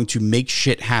are going to make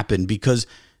shit happen, because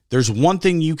there's one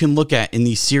thing you can look at in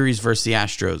these series versus the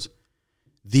Astros.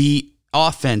 The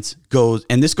offense goes,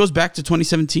 and this goes back to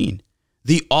 2017,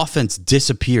 the offense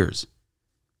disappears.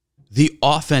 The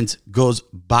offense goes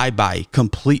bye-bye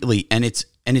completely, and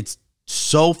it's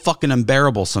so fucking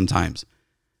unbearable sometimes.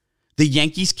 The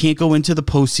Yankees can't go into the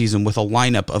postseason with a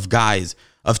lineup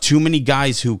of too many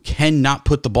guys who cannot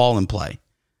put the ball in play.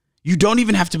 You don't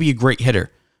even have to be a great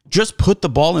hitter. Just put the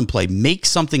ball in play. Make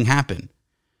something happen.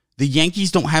 The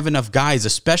Yankees don't have enough guys,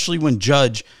 especially when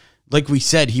Judge, like we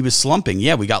said, he was slumping.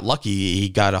 Yeah, we got lucky. He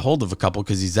got a hold of a couple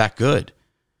because he's that good.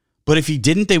 But if he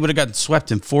didn't, they would have gotten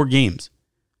swept in 4 games.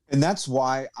 And that's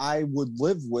why I would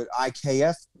live with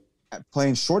IKF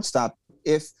playing shortstop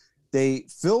if they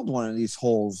filled one of these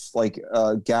holes like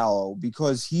Gallo,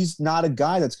 because he's not a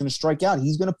guy that's going to strike out.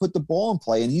 He's going to put the ball in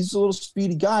play, and he's a little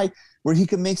speedy guy where he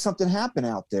can make something happen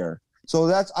out there.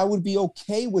 So I would be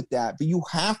okay with that. But you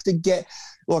have to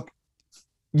look,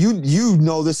 you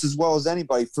know this as well as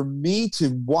anybody. For me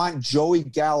to want Joey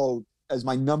Gallo as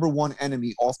my number one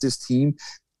enemy off this team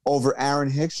over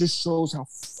Aaron Hicks just shows how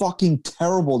fucking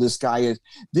terrible this guy is.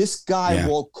 This guy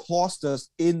will cost us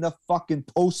in the fucking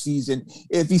postseason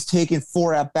if he's taking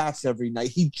 4 at-bats every night.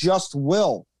 He just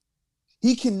will.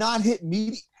 He cannot hit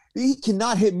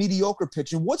mediocre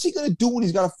pitching. What's he going to do when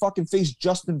he's got to fucking face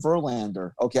Justin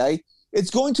Verlander, okay?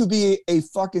 It's going to be a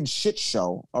fucking shit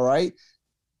show, all right?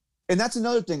 And that's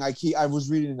another thing I was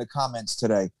reading in the comments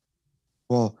today.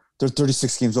 Well, they're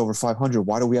 36 games over 500.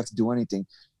 Why do we have to do anything?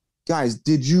 Guys,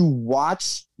 did you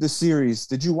watch the series?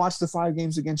 Did you watch the 5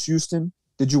 games against Houston?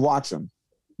 Did you watch them?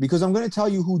 Because I'm going to tell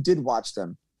you who did watch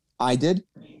them. I did,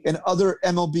 and other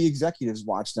MLB executives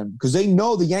watched them because they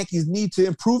know the Yankees need to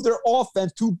improve their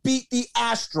offense to beat the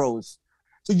Astros.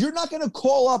 So you're not going to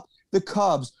call up the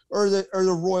Cubs or the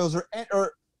Royals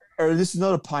or this is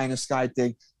another pie in the sky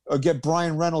thing, or get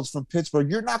Brian Reynolds from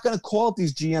Pittsburgh. You're not going to call up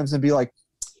these GMs and be like,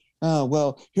 oh,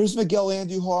 well, here's Miguel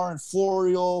Andujar and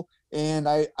Florial, and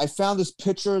I found this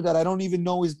pitcher that I don't even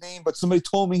know his name, but somebody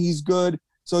told me he's good.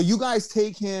 So you guys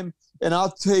take him, and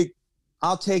I'll take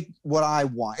what I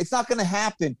want. It's not going to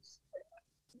happen.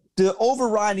 The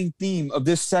overriding theme of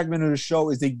this segment of the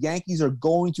show is the Yankees are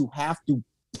going to have to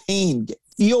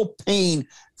feel pain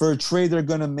for a trade they're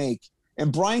going to make.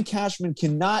 And Brian Cashman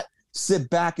cannot sit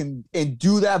back and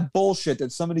do that bullshit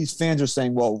that some of these fans are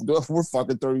saying, well, we're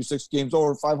fucking 36 games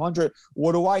over 500.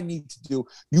 What do I need to do?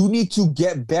 You need to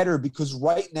get better, because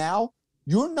right now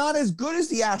you're not as good as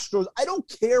the Astros. I don't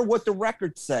care what the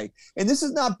records say. And this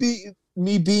is not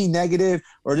me being negative,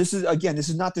 or this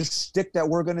is not the shtick that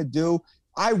we're going to do.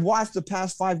 I watched the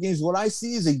past 5 games. What I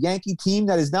see is a Yankee team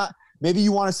that is not. Maybe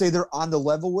you want to say they're on the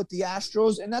level with the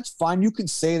Astros, and that's fine. You can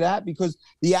say that because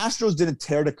the Astros didn't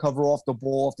tear the cover off the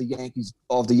ball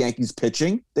of the Yankees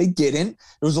pitching. They didn't.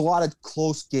 There was a lot of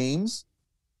close games.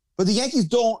 But the Yankees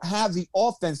don't have the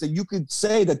offense that you could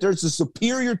say that there's a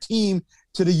superior team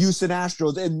to the Houston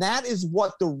Astros. And that is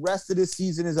what the rest of the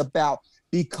season is about,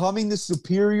 becoming the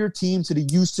superior team to the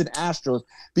Houston Astros.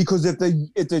 Because if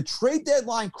the trade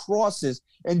deadline crosses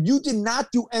and you did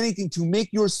not do anything to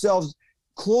make yourselves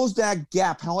close that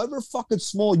gap, however fucking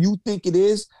small you think it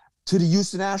is, to the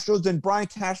Houston Astros, then Brian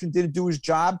Cashman didn't do his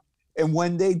job. And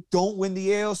when they don't win the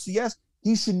ALCS,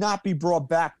 he should not be brought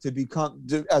back to become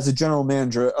as a general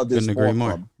manager of this. Couldn't agree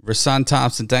more. Rasan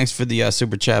Thompson, thanks for the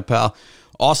super chat, pal.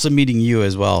 Awesome meeting you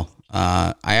as well.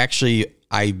 I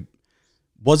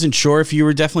wasn't sure if you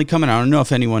were definitely coming. I don't know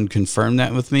if anyone confirmed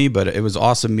that with me, but it was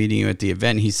awesome meeting you at the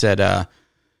event. He said,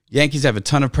 Yankees have a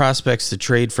ton of prospects to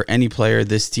trade for any player.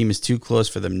 This team is too close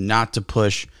for them not to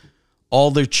push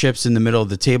all their chips in the middle of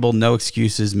the table. No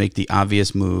excuses. Make the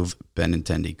obvious move.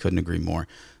 Benintendi. Couldn't agree more.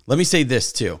 Let me say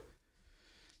this too.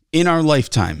 In our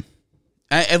lifetime,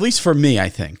 at least for me, I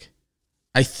think,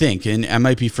 and I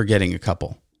might be forgetting a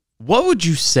couple, what would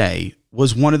you say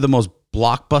was one of the most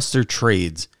blockbuster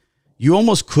trades you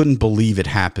almost couldn't believe it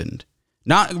happened?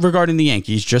 Not regarding the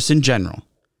Yankees, just in general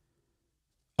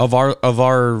of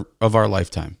our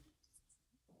lifetime.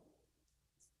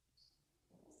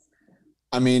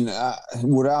 I mean, I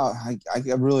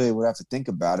really would have to think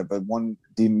about it, but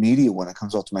the immediate one that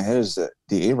comes off to my head is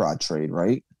the A-Rod trade,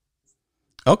 right?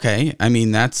 Okay, I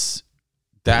mean that's.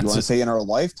 You want to say in our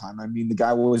lifetime? I mean, the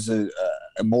guy was a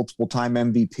multiple-time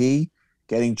MVP,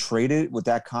 getting traded with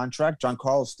that contract.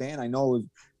 Giancarlo Stanton, I know it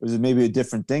was maybe a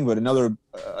different thing, but another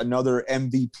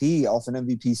MVP off an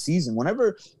MVP season.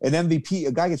 Whenever a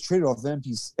guy gets traded off an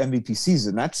MVP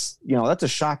season, that's a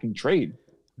shocking trade.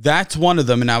 That's one of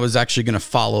them, and I was actually going to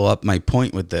follow up my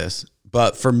point with this,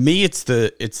 but for me, it's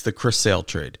the Chris Sale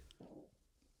trade.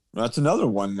 That's another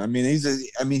one. I mean,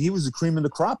 he was the cream of the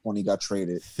crop when he got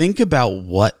traded. Think about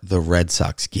what the Red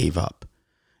Sox gave up.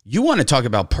 You want to talk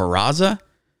about Peraza?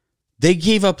 They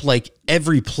gave up like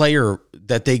every player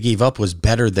that they gave up was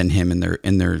better than him in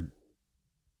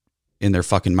their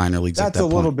fucking minor leagues. That's a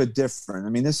little bit different. I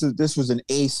mean, this was an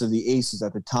ace of the aces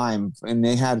at the time, and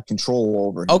they had control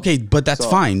over him. Okay, but that's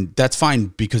fine. That's fine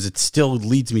because it still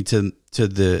leads me to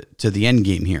the end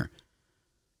game here.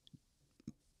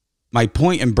 My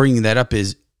point in bringing that up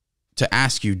is to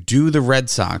ask you, do you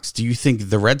think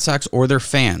the Red Sox or their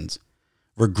fans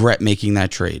regret making that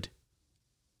trade?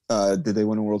 Did they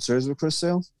win a World Series with Chris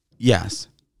Sale? Yes.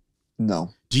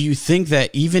 No. Do you think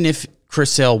that even if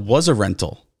Chris Sale was a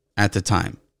rental at the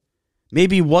time,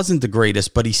 maybe he wasn't the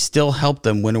greatest, but he still helped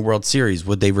them win a World Series,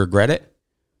 would they regret it?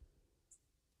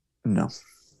 No.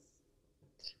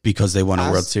 Because they won a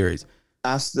World Series.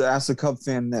 Ask the Cub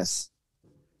fan this.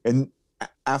 And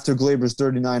after Gleyber's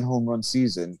 39 home run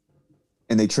season,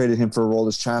 and they traded him for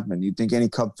Aroldis Chapman, you think any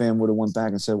Cub fan would have went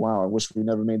back and said, wow, I wish we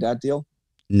never made that deal?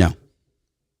 No.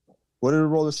 What did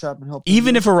Aroldis Chapman help?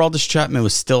 Even if Aroldis Chapman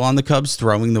was still on the Cubs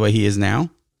throwing the way he is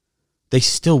now, they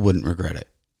still wouldn't regret it.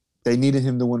 They needed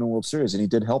him to win a World Series, and he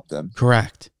did help them.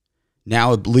 Correct.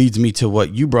 Now it leads me to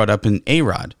what you brought up in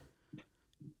A-Rod.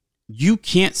 You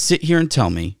can't sit here and tell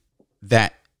me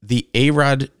that the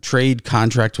A-Rod trade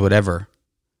contract, whatever,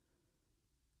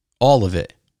 all of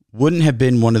it, wouldn't have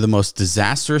been one of the most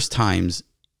disastrous times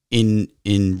in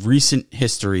recent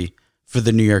history for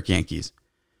the New York Yankees.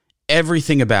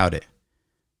 Everything about it.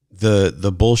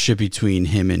 The bullshit between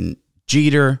him and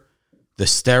Jeter, the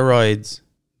steroids,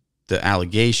 the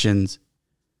allegations,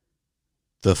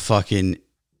 the fucking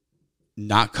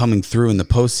not coming through in the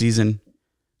postseason,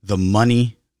 the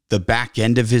money, the back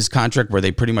end of his contract where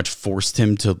they pretty much forced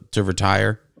him to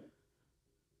retire.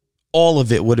 All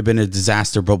of it would have been a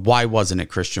disaster, but why wasn't it,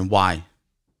 Christian? Why?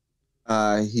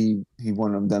 He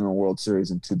won them a World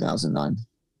Series in 2009.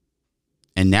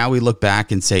 And now we look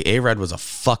back and say A-Rod was a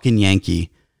fucking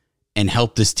Yankee and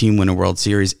helped this team win a World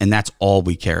Series, and that's all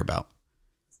we care about.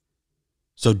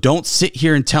 So don't sit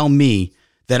here and tell me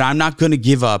that I'm not going to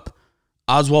give up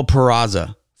Oswald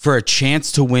Peraza for a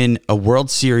chance to win a World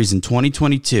Series in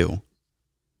 2022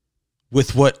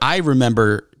 with what I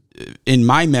remember in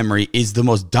my memory is the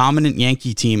most dominant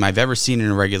Yankee team I've ever seen in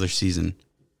a regular season.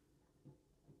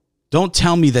 Don't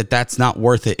tell me that that's not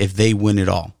worth it if they win it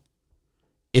all.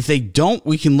 If they don't,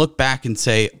 we can look back and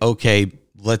say, okay,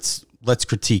 let's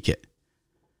critique it.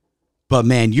 But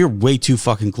man, you're way too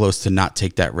fucking close to not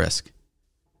take that risk.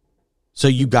 So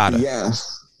you gotta. Yeah,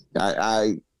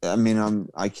 I mean,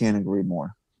 I can't agree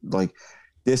more. Like,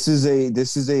 This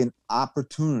is an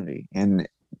opportunity, and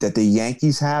that the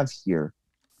Yankees have here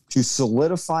to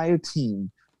solidify a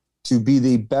team to be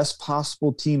the best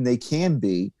possible team they can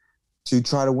be to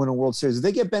try to win a World Series. If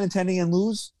they get Benintendi and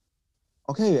lose,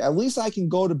 okay, at least I can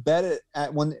go to bed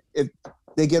at when if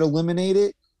they get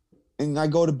eliminated, and I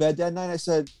go to bed that night. I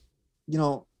said,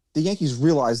 the Yankees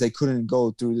realized they couldn't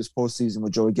go through this postseason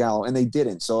with Joey Gallo, and they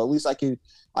didn't. So at least I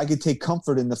could take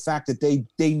comfort in the fact that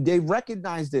they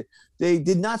recognized it. They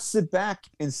did not sit back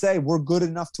and say we're good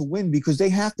enough to win, because they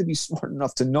have to be smart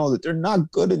enough to know that they're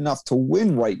not good enough to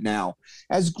win right now.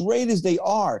 As great as they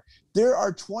are, there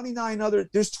are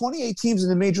 28 teams in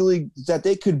the major league that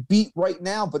they could beat right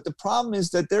now. But the problem is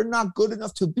that they're not good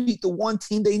enough to beat the one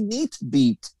team they need to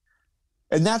beat.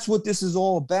 And that's what this is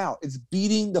all about. It's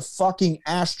beating the fucking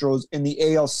Astros in the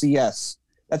ALCS.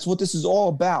 That's what this is all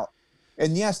about.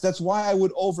 And yes, that's why I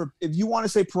would if you want to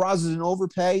say Peraza is an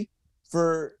overpay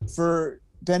for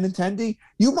Benintendi,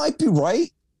 you might be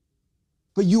right,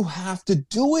 but you have to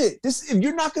do it. If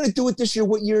you're not going to do it this year,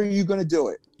 what year are you going to do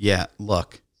it? Yeah,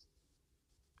 look,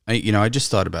 I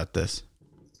just thought about this.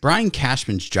 Brian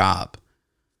Cashman's job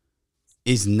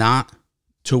is not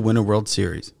to win a World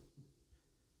Series,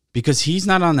 because he's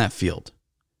not on that field.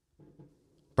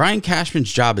 Brian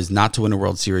Cashman's job is not to win a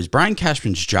World Series. Brian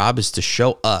Cashman's job is to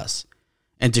show us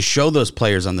and to show those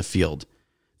players on the field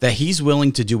that he's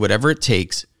willing to do whatever it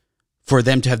takes for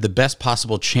them to have the best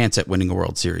possible chance at winning a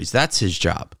World Series. That's his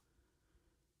job.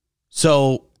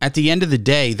 So at the end of the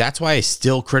day, that's why I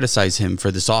still criticize him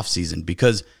for this offseason,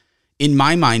 because in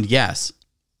my mind, yes,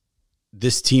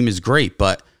 this team is great,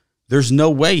 but there's no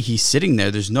way he's sitting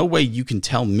there. There's no way you can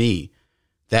tell me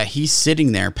that he's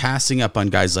sitting there passing up on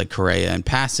guys like Correa and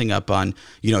passing up on,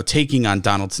 taking on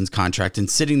Donaldson's contract and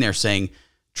sitting there saying,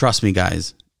 trust me,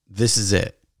 guys, this is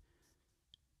it.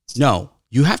 No,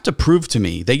 you have to prove to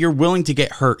me that you're willing to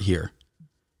get hurt here,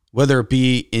 whether it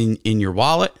be in your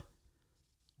wallet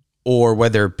or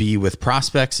whether it be with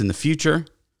prospects in the future.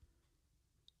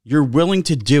 You're willing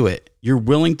to do it. You're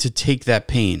willing to take that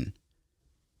pain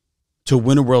to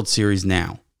win a World Series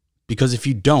now. Because if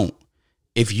you don't,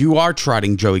 if you are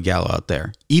trotting Joey Gallo out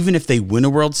there, even if they win a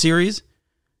World Series,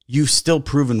 you've still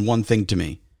proven one thing to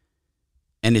me.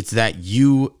 And it's that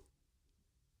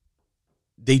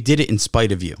they did it in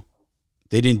spite of you.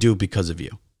 They didn't do it because of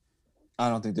you. I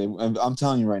don't think I'm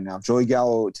telling you right now, if Joey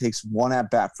Gallo takes one at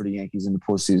bat for the Yankees in the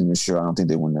postseason this year, I don't think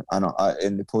they win it.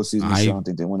 In the postseason this year, I don't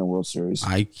think they win a World Series.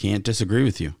 I can't disagree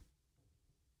with you.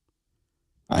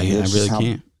 I really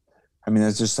can't.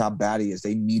 That's just how bad he is.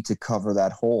 They need to cover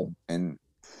that hole. And,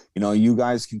 you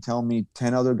guys can tell me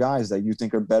 10 other guys that you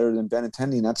think are better than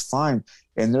Benintendi, and that's fine.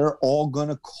 And they're all going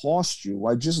to cost you.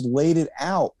 I just laid it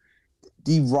out.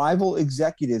 The rival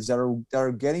executives that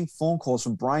are getting phone calls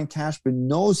from Brian Cashman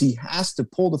knows he has to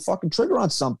pull the fucking trigger on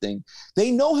something.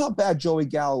 They know how bad Joey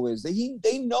Gallo is.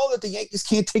 They know that the Yankees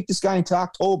can't take this guy into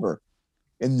October.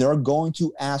 And they're going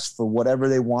to ask for whatever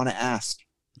they want to ask.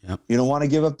 Yep. You don't want to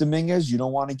give up Dominguez. You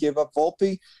don't want to give up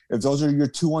Volpe. If those are your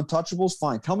two untouchables,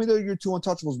 fine. Tell me they're your two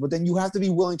untouchables, but then you have to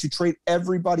be willing to trade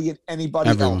everybody and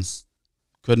anybody else.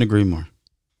 Couldn't agree more.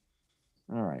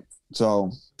 All right.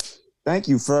 So thank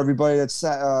you for everybody that's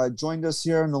joined us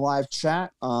here in the live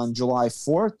chat on July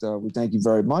 4th. We thank you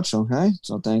very much. Okay.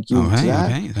 So thank you.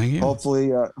 Okay. Thank you. Hopefully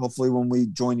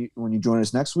when you join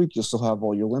us next week, you'll still have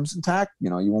all your limbs intact. You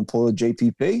won't pull a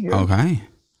JPP here. Okay.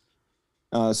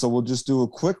 So we'll just do a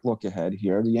quick look ahead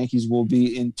here. The Yankees will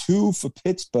be in 2 for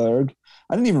Pittsburgh.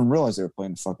 I didn't even realize they were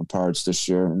playing the fucking Pirates this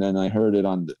year, and then I heard it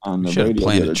on the radio.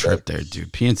 Planned a trip there,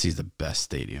 dude. PNC's the best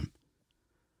stadium.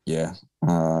 Yeah.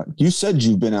 You said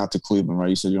you've been out to Cleveland, right?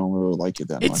 You said you don't really like it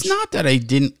that much. It's not that I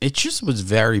didn't. It just was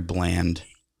very bland.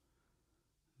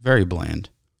 Very bland.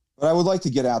 But I would like to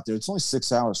get out there. It's only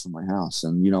 6 hours from my house,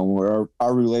 and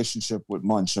our relationship with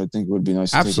Munch, I think it would be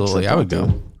nice. Absolutely, to take a trip I would go.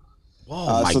 there.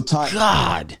 Oh my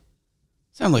God!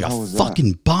 Sounded like a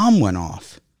fucking bomb went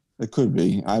off. It could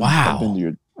be. Wow. I've been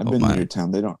to your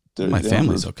town. My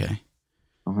family's okay.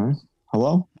 Okay.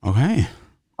 Hello. Okay.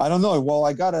 I don't know. Well,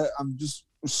 I'm just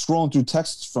scrolling through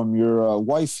texts from your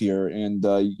wife here, and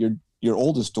your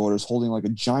oldest daughter is holding like a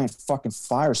giant fucking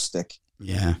fire stick.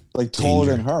 Yeah. Like taller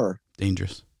than her.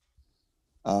 Dangerous.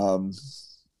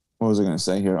 What was I going to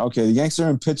say here? Okay, the Yankees are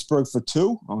in Pittsburgh for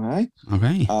 2. Okay.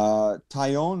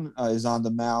 Tyone is on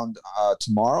the mound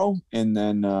tomorrow, and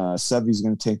then Sevy's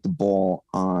going to take the ball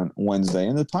on Wednesday.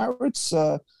 And the Pirates,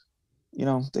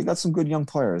 they got some good young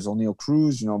players. O'Neal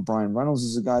Cruz, Brian Reynolds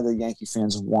is a guy that Yankee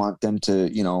fans want them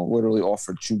to, literally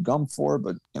offer chew gum for.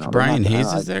 But Brian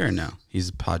Hayes is there or no? He's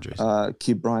a Padres.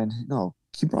 Keep Brian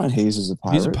Hayes is a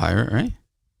Pirate. He's a Pirate, right?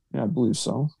 Yeah, I believe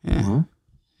so. Yeah.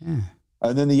 Yeah.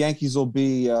 And then the Yankees will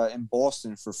be in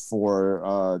Boston for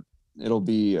 4. It'll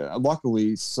be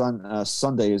luckily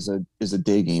Sunday is a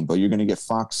day game, but you're going to get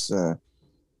Fox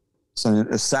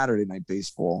Saturday night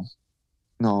baseball.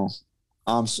 No,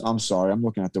 I'm sorry, I'm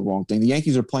looking at the wrong thing. The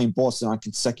Yankees are playing Boston on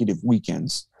consecutive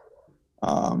weekends.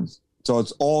 So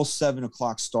it's all 7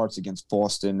 o'clock starts against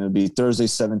Boston. It'll be Thursday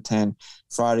 7:10,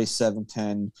 Friday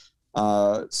 7:10,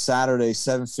 Saturday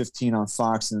 7:15 on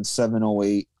Fox, and then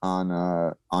 7:08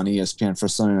 on ESPN for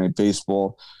Sunday Night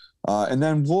Baseball. And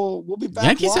then we'll be back.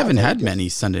 Yankees haven't had many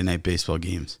Sunday Night Baseball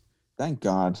games. Thank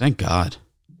God. Thank God.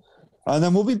 And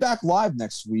then we'll be back live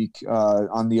next week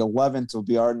on the 11th. Will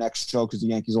be our next show because the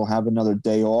Yankees will have another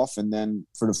day off, and then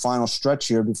for the final stretch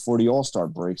here before the All-Star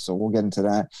break. So we'll get into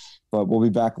that. But we'll be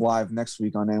back live next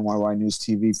week on NYY News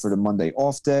TV for the Monday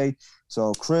off day.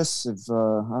 So, Chris, if I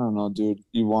don't know, dude,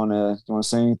 you wanna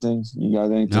say anything? You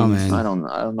got anything? No, man. I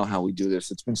don't know how we do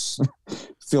this. It's been I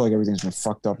feel like everything's been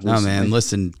fucked up recently. No, man.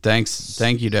 Listen, thank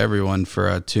you to everyone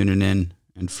for tuning in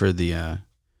and for the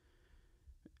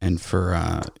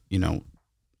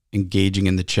engaging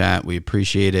in the chat. We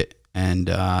appreciate it. And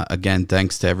again,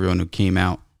 thanks to everyone who came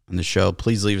out on the show.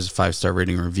 Please leave us a 5-star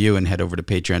rating and review and head over to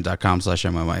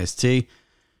patreon.com/MYYST.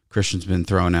 Christian's been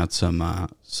throwing out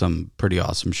some pretty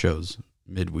awesome shows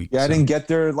midweek. Yeah, I didn't get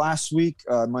there last week.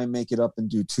 I might make it up and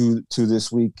do two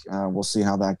this week. We'll see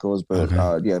how that goes. But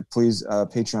okay. Please,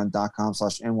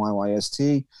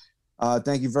 patreon.com/NYYST.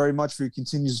 Thank you very much for your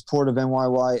continued support of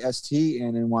NYYST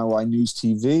and NYY News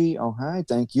TV. Okay,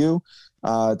 thank you.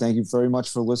 Thank you very much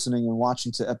for listening and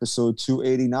watching to episode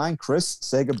 289. Chris,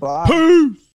 say goodbye.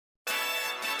 Peace.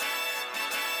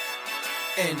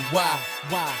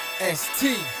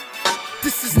 NYYST.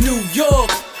 This is New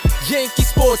York. Yankee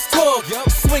Sports Talk.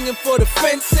 Swinging for the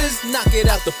fences, knock it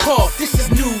out the park. This is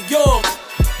New York.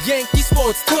 Yankee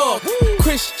Sports Talk.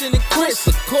 Christian and Chris,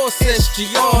 of course,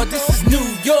 SGR. This is New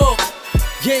York.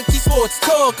 Yankee Sports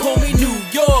Talk, homie, New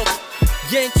York.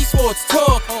 Yankee Sports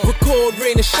Talk. Record,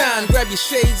 rain or shine. Grab your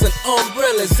shades and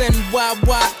umbrellas.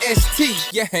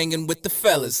 NYYST. You're hanging with the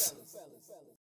fellas.